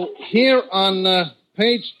 Now, here on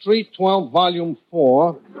page 312, volume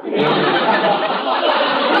 4,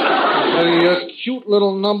 a cute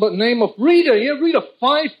little name of Rita. Yeah, Rita,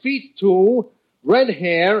 5'2", red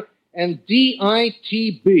hair, and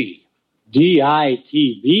DITB.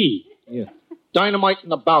 DITB? Yeah. Dynamite in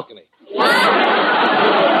the balcony.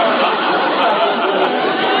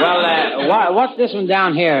 Well, what's this one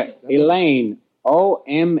down here? Elaine,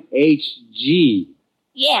 OMHG.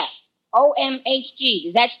 Yeah, OMHG.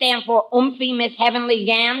 Does that stand for Umphy Miss Heavenly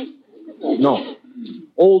Gams? No.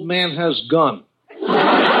 Old man has gun.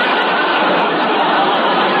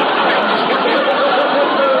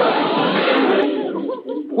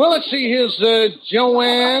 Well, let's see. Here's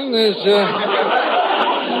Joanne. There's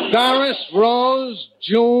Doris, Rose,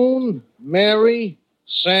 June, Mary,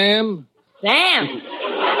 Sam. Sam?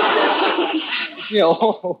 Yeah,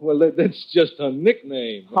 oh, well, that's just a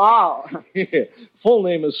nickname. Oh. Yeah. Full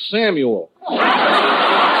name is Samuel.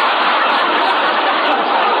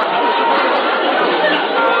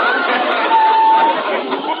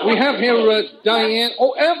 We have here Diane.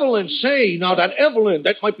 Oh, Evelyn. Say, now that Evelyn,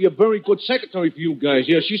 that might be a very good secretary for you guys.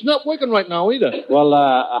 Yeah, she's not working right now either. Well,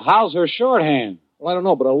 how's her shorthand? Well, I don't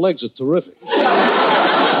know, but her legs are terrific.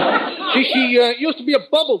 See, she used to be a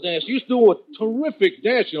bubble dancer. She used to do a terrific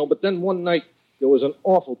dance, you know, but then one night there was an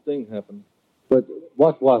awful thing happen. But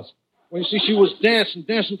what was? Well, you see, she was dancing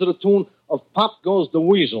to the tune of Pop Goes the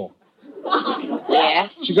Weasel. Yeah?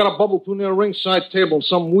 She got a bubble too near a ringside table, and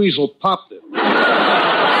some weasel popped it.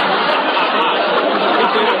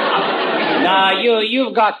 Now,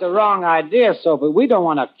 you've got the wrong idea, Soapy. We don't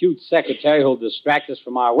want a cute secretary who'll distract us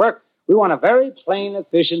from our work. We want a very plain,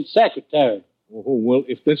 efficient secretary. Oh, well,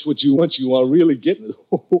 if that's what you want, you are really getting it.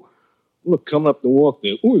 Look, coming up the walk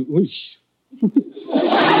there. Ooh, ooh.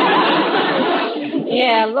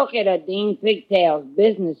 Yeah, look at her, Dean. Pigtails,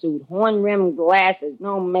 business suit, horn-rimmed glasses,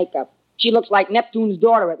 no makeup. She looks like Neptune's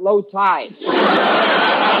daughter at low tide.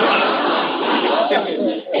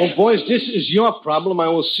 Oh, boys, this is your problem. I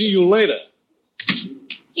will see you later.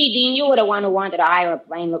 Gee, Dean, you were the one who wanted to hire a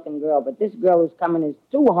plain-looking girl, but this girl who's coming is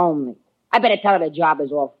too homely. I better tell her the job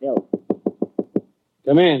is all filled.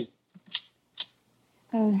 Come in.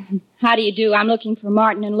 How do you do? I'm looking for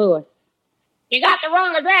Martin and Lewis. You got the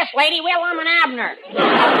wrong address, lady. We're Lum and Abner.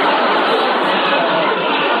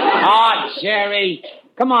 Oh, Jerry.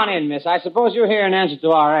 Come on in, miss. I suppose you're here in answer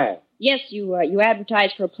to our ad. Yes, you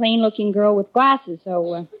advertised for a plain-looking girl with glasses,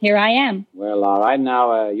 so here I am. Well, all right.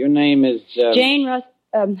 Now, your name is... Jane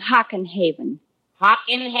Hockenhaven.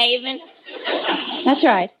 Hockenhaven? That's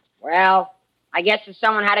right. Well, I guess if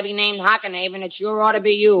someone had to be named Hockenhaven, it sure ought to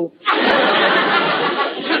be you.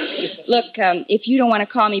 Look, if you don't want to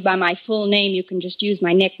call me by my full name, you can just use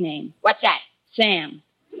my nickname. What's that? Sam.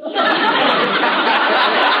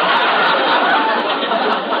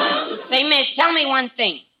 Say, miss, tell me one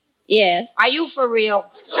thing. Yes? Are you for real?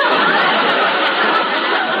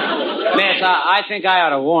 Miss, I think I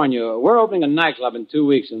ought to warn you. We're opening a nightclub in 2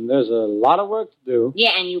 weeks, and there's a lot of work to do.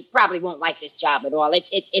 Yeah, and you probably won't like this job at all.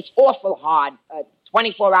 It's awful hard.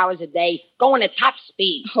 24 hours a day, going at top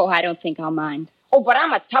speed. Oh, I don't think I'll mind. Oh, but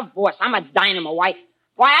I'm a tough boss. I'm a dynamo. Why,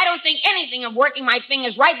 I don't think anything of working my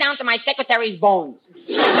fingers right down to my secretary's bones.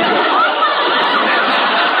 You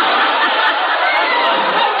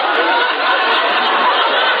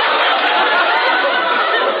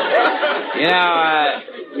know,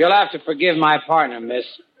 you'll have to forgive my partner, miss.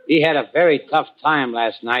 He had a very tough time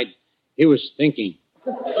last night. He was thinking.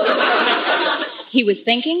 He was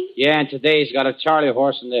thinking? Yeah, and today he's got a Charlie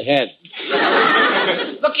horse in the head.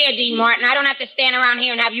 Look here, Dean Martin. I don't have to stand around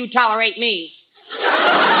here and have you tolerate me.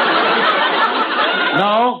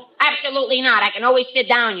 No? Absolutely not. I can always sit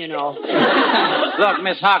down, you know. Look,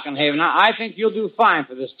 Miss Hockenhaven, I think you'll do fine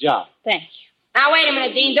for this job. Thank you. Now, wait a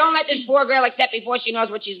minute, Dean. Don't let this poor girl accept before she knows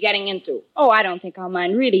what she's getting into. Oh, I don't think I'll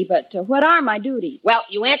mind, really, but what are my duties? Well,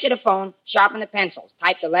 you answer the phone, sharpen the pencils,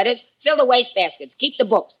 type the letters, fill the wastebaskets, keep the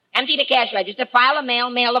books, empty the cash register, file the mail,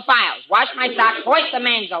 mail the files, wash my socks, hoist the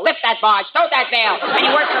mainsail, lift that barge, tote that bale, and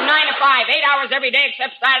you work from 9 to 5, 8 hours every day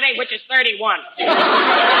except Saturday, which is 31.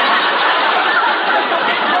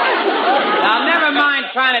 Now, never mind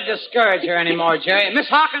trying to discourage her anymore, Jerry. Miss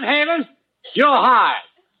Hockenhaven, you're hired.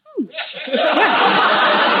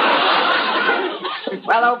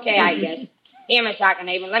 Well, okay, I guess. Here, Miss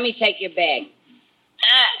Hockenhaven, let me take your bag.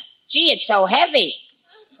 Gee, it's so heavy.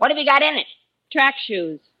 What have you got in it? Track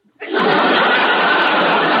shoes.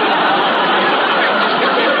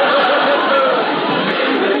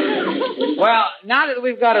 Well, now that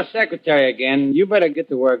we've got a secretary again, you better get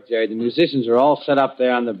to work, Jerry. The musicians are all set up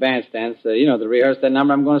there on the bandstand, so, to rehearse that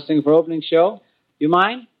number I'm going to sing for opening show. You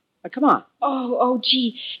mind? Come on.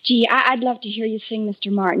 Gee, I'd love to hear you sing,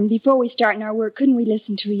 Mr. Martin. Before we start in our work, couldn't we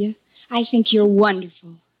listen to you? I think you're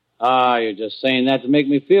wonderful. Ah, you're just saying that to make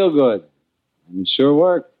me feel good. And it sure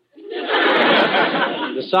worked.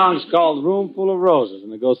 The song's called Room Full of Roses,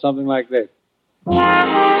 and it goes something like this.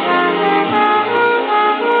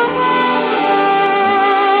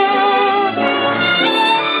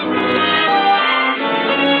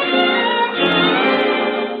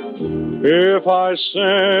 If I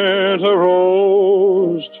sent a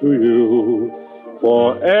rose to you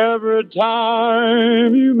for every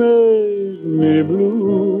time you made me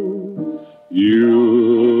blue,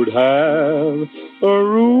 you'd have a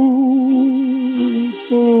room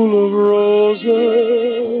full of roses.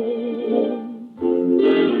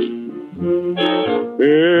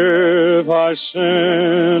 If I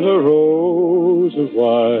sent a rose of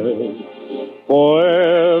white for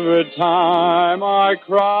every time I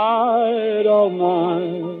cried all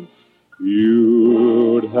night,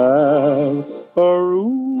 you'd have a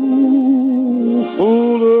room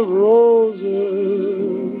full of roses.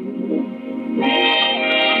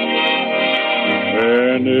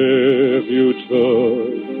 And if you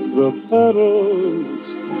took the petals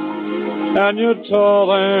and you tore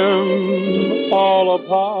them all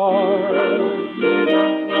apart,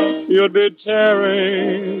 you'd be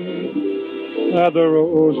tearing at the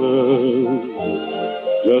roses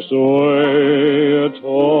just the way it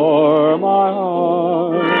tore my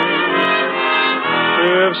heart.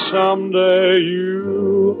 If someday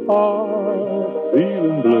you are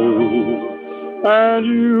feeling blue and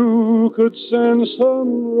you could send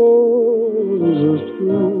some roses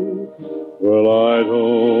too, well, I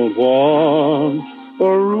don't want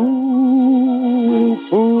a room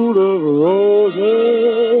full of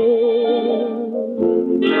roses.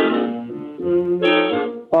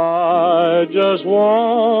 I just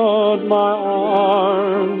want my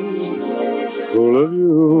arms full of you.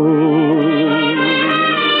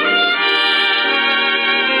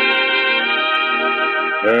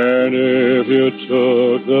 And if you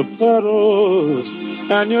took the petals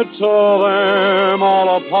and you tore them all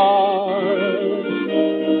apart,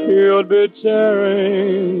 you'd be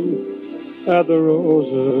tearing at the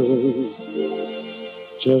roses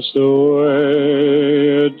just the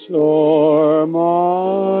way it tore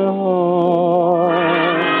my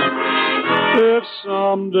heart. If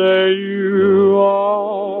someday you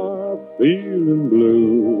are feeling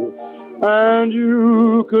blue and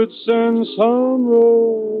you could send some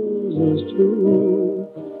roses too,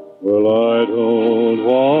 well, I don't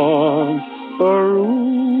want a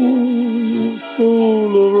room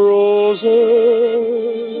full of roses.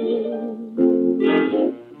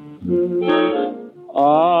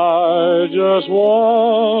 I just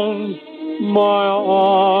want my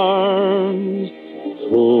arms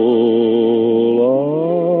full of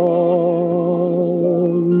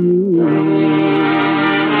you.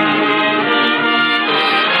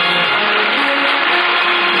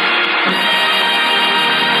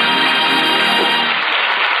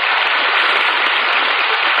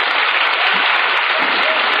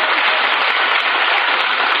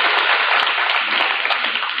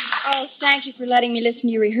 thank you for letting me listen to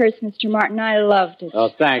you rehearse, Mr. Martin. I loved it.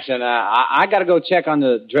 Oh, thanks. And I got to go check on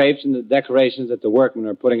the drapes and the decorations that the workmen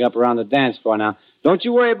are putting up around the dance floor now. Don't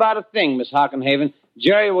you worry about a thing, Miss Hockenhaven.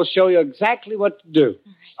 Jerry will show you exactly what to do.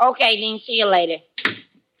 Okay, Dean. See you later.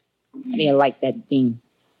 How do you like that, Dean?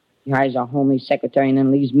 He hires a homely secretary and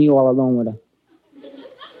then leaves me all alone with her.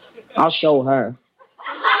 I'll show her.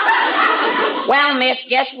 Well, miss,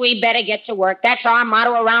 guess we better get to work. That's our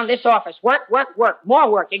motto around this office. Work, work, work. More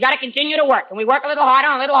work. You gotta continue to work. And we work a little harder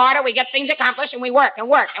and a little harder. We get things accomplished and we work and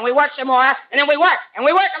work. And we work some more. And then we work. And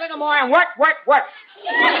we work a little more and work, work, work.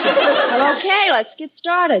 Well, okay, let's get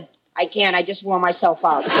started. I can't. I just wore myself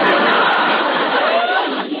out.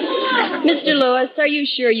 Mr. Lewis, are you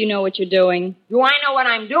sure you know what you're doing? Do I know what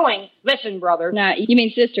I'm doing? Listen, brother. Now, you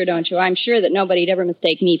mean sister, don't you? I'm sure that nobody'd ever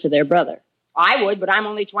mistake me for their brother. I would, but I'm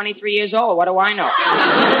only 23 years old. What do I know?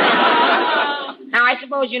 Now, I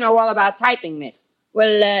suppose you know all about typing, miss.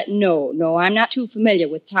 Well, no, I'm not too familiar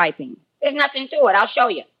with typing. There's nothing to it. I'll show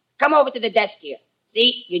you. Come over to the desk here.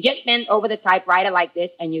 See, you just bend over the typewriter like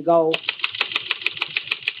this, and you go...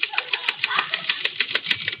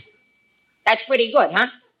 That's pretty good, huh?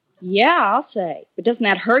 Yeah, I'll say. But doesn't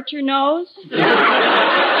that hurt your nose?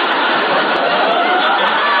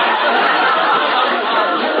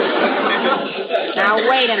 Now,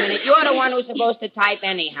 wait a minute. You're the one who's supposed to type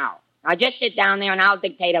anyhow. Now, just sit down there and I'll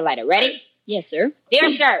dictate a letter. Ready? Yes, sir.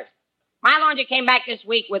 Dear sirs, my laundry came back this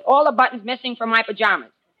week with all the buttons missing from my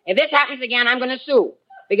pajamas. If this happens again, I'm going to sue.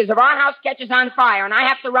 Because if our house catches on fire and I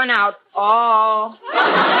have to run out, oh...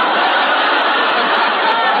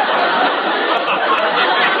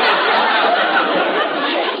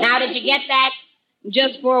 Now, did you get that?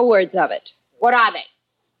 Just 4 words of it. What are they?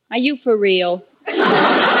 Are you for real?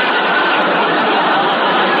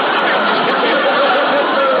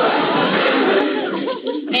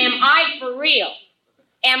 Am I for real?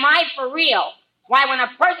 Am I for real? Why, when a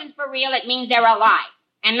person's for real, it means they're alive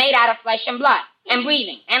and made out of flesh and blood and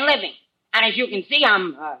breathing and living. And as you can see,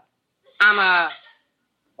 well,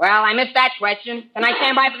 I missed that question. Can I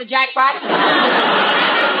stand by for the jackpot?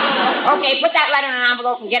 Okay, put that letter in an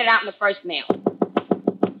envelope and get it out in the first mail.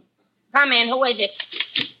 Come in. Who is it?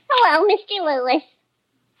 Hello, Mr. Lewis.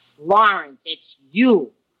 Lawrence, it's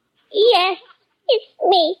you. Yes, it's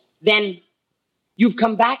me. Then you've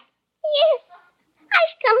come back? Yes,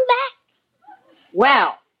 I've come back.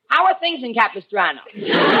 Well, how are things in Capistrano? Mr.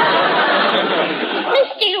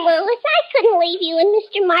 Lewis, I couldn't leave you and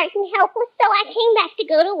Mr. Martin helpless, so I came back to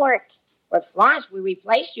go to work. But, Florence, we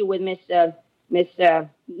replaced you with Miss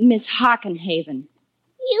Hockenhaven.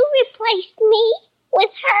 You replaced me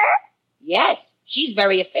with her? Yes, she's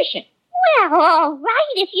very efficient. Well, all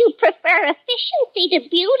right, if you prefer efficiency to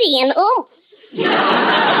beauty and oomph.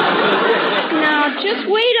 Now, just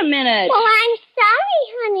wait a minute. Well, I'm sorry,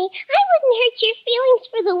 honey. I wouldn't hurt your feelings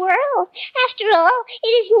for the world. After all, it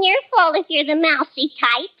isn't your fault if you're the mousy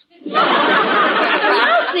type.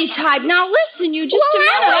 Mousy type? Now, listen, you just a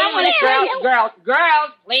minute. I want to...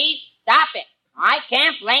 Girls, please stop it. I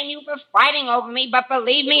can't blame you for fighting over me, but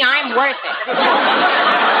believe me, I'm worth it.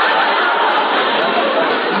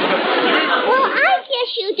 Well, I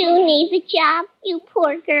guess you do need the job, you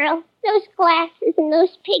poor girl. Those glasses and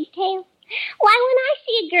those pigtails. Why, when I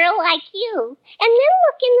see a girl like you, and then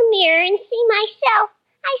look in the mirror and see myself,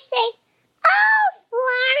 I say, oh,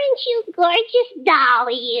 Florence, you gorgeous doll,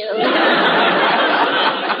 you.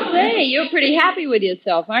 Say, you're pretty happy with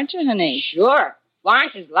yourself, aren't you, honey? Sure.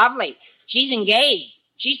 Florence is lovely. She's engaged.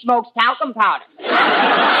 She smokes talcum powder. Oh,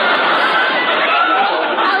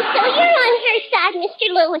 so you're on her side, Mr.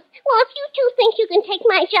 Lewis. Well, if you two think you can take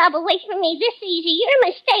my job away from me this easy, you're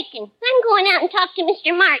mistaken. I'm going out and talk to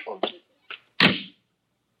Mr. Martin.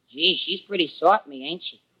 Gee, she's pretty sore at me, ain't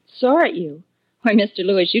she? Sore at you? Why, Mr.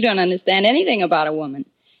 Lewis, you don't understand anything about a woman.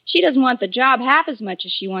 She doesn't want the job half as much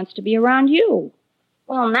as she wants to be around you.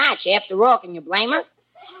 Well, Natch, after all, can you blame her?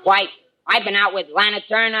 Why, I've been out with Lana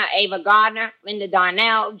Turner, Ava Gardner, Linda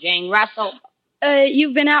Darnell, Jane Russell.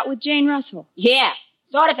 You've been out with Jane Russell? Yeah.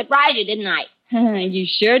 Sort of surprised you, didn't I? You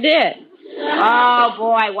sure did. Oh,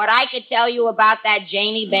 boy, what I could tell you about that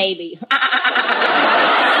Janie baby.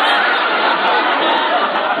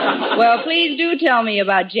 Well, please do tell me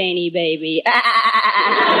about Janie baby.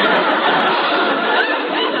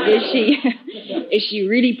 Is she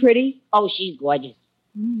really pretty? Oh, she's gorgeous.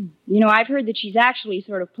 You know, I've heard that she's actually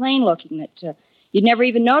sort of plain looking, that you'd never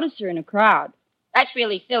even notice her in a crowd. That's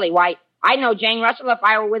really silly. Why, I'd know Jane Russell if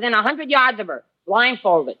I were within 100 yards of her,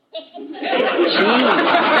 blindfolded.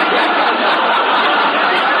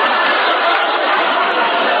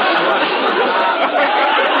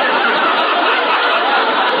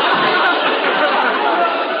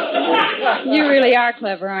 are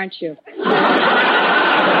clever, aren't you?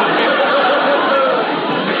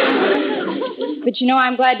 But you know,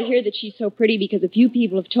 I'm glad to hear that she's so pretty because a few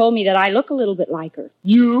people have told me that I look a little bit like her.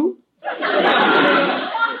 You?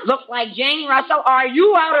 Look like Jane Russell? Are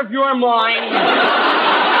you out of your mind?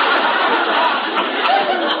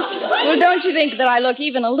 Well, don't you think that I look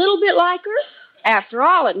even a little bit like her? After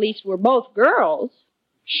all, at least we're both girls.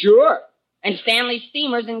 Sure. And Stanley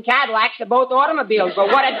Steamers and Cadillacs are both automobiles, but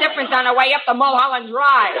what a difference on the way up the Mulholland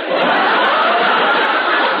Drive.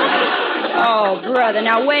 Oh, brother,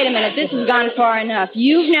 now wait a minute. This has gone far enough.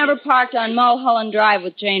 You've never parked on Mulholland Drive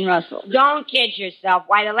with Jane Russell. Don't kid yourself.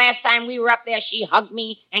 Why, the last time we were up there, she hugged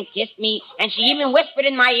me and kissed me, and she even whispered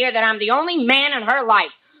in my ear that I'm the only man in her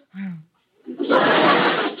life.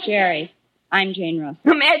 Jerry, I'm Jane Russell.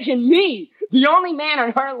 Imagine me, the only man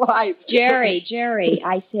in her life. Jerry,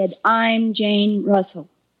 I said I'm Jane Russell.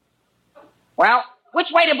 Well, which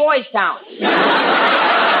way to Boys Town?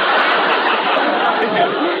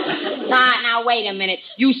 Now, wait a minute.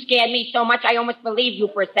 You scared me so much I almost believed you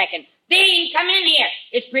for a second. Dean, come in here.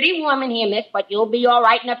 It's pretty warm in here, miss, but you'll be all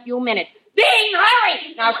right in a few minutes. Dean,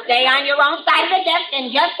 hurry! Now stay on your own side of the desk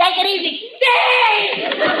and just take it easy.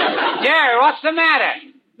 Dean! Jerry, what's the matter?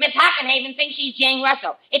 Miss Hockenhaven thinks she's Jane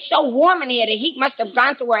Russell. It's so warm in here, the heat must have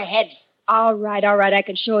gone to her head. All right, I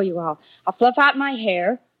can show you all. I'll fluff out my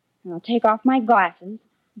hair, and I'll take off my glasses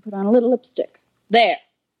and put on a little lipstick. There.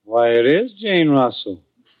 Why, it is Jane Russell.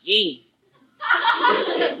 Gee.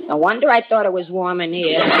 No wonder I thought it was warm in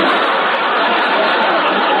here.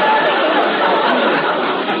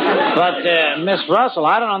 But, Miss Russell,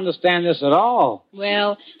 I don't understand this at all.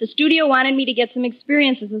 Well, the studio wanted me to get some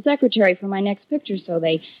experience as a secretary for my next picture, so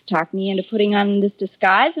they talked me into putting on this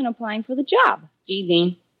disguise and applying for the job. Gee,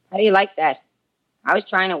 Dean, how do you like that? I was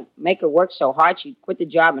trying to make her work so hard she'd quit the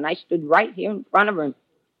job, and I stood right here in front of her and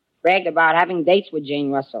bragged about having dates with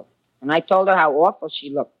Jane Russell. And I told her how awful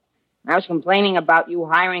she looked. I was complaining about you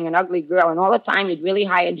hiring an ugly girl, and all the time you'd really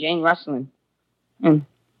hired Jane Russell. And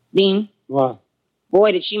Dean? What?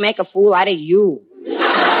 Boy, did she make a fool out of you.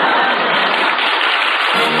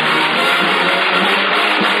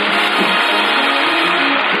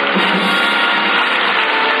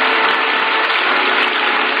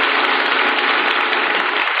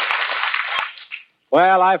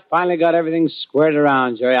 Well, I finally got everything squared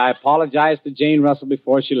around, Jerry. I apologized to Jane Russell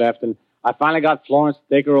before she left, and I finally got Florence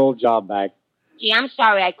to take her old job back. Gee, I'm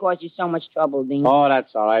sorry I caused you so much trouble, Dean. Oh,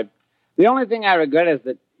 that's all right. The only thing I regret is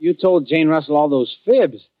that you told Jane Russell all those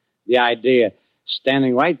fibs. The idea,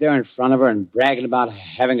 standing right there in front of her and bragging about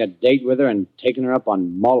having a date with her and taking her up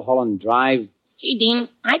on Mulholland Drive. Gee, Dean,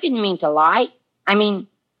 I didn't mean to lie. I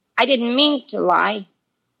didn't mean to lie.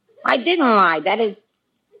 I didn't lie. I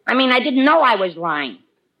didn't know I was lying.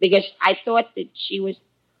 Because I thought that she was...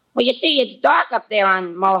 Well, you see, it's dark up there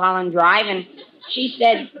on Mulholland Drive, and she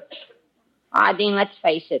said... Dean, let's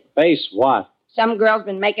face it. Face what? Some girl's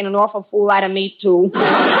been making an awful fool out of me, too. Good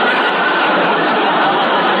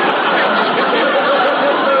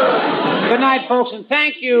night, folks, and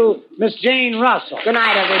thank you, Miss Jane Russell. Good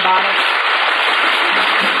night, everybody.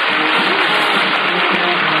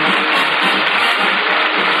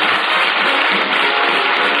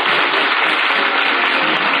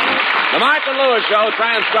 The Martin Lewis Show,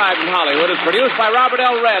 transcribed in Hollywood, is produced by Robert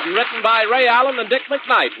L. Redd and written by Ray Allen and Dick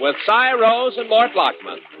McKnight with Cy Rose and Mort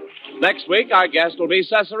Lockman. Next week, our guest will be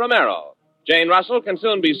Cesar Romero. Jane Russell can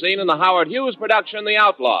soon be seen in the Howard Hughes production, The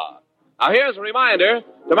Outlaw. Now, here's a reminder.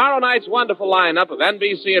 Tomorrow night's wonderful lineup of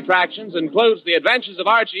NBC attractions includes the adventures of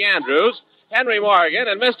Archie Andrews, Henry Morgan,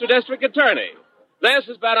 and Mr. District Attorney. This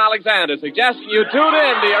is Ben Alexander suggesting you tune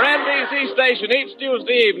in to your NBC station each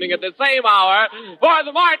Tuesday evening at the same hour for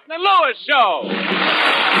the Martin and Lewis Show.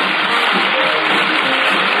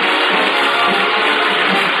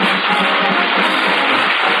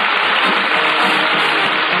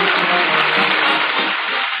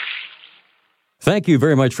 Thank you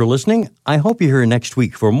very much for listening. I hope you're here next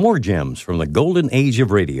week for more gems from the golden age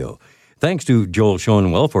of radio. Thanks to Joel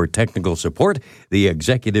Schoenwell for technical support. The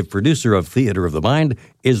executive producer of Theater of the Mind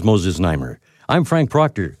is Moses Neimer. I'm Frank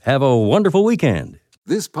Proctor. Have a wonderful weekend.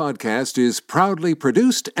 This podcast is proudly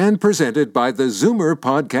produced and presented by the Zoomer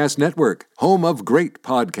Podcast Network, home of great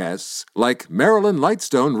podcasts like Marilyn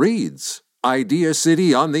Lightstone Reads, Idea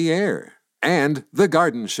City on the Air, and The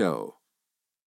Garden Show.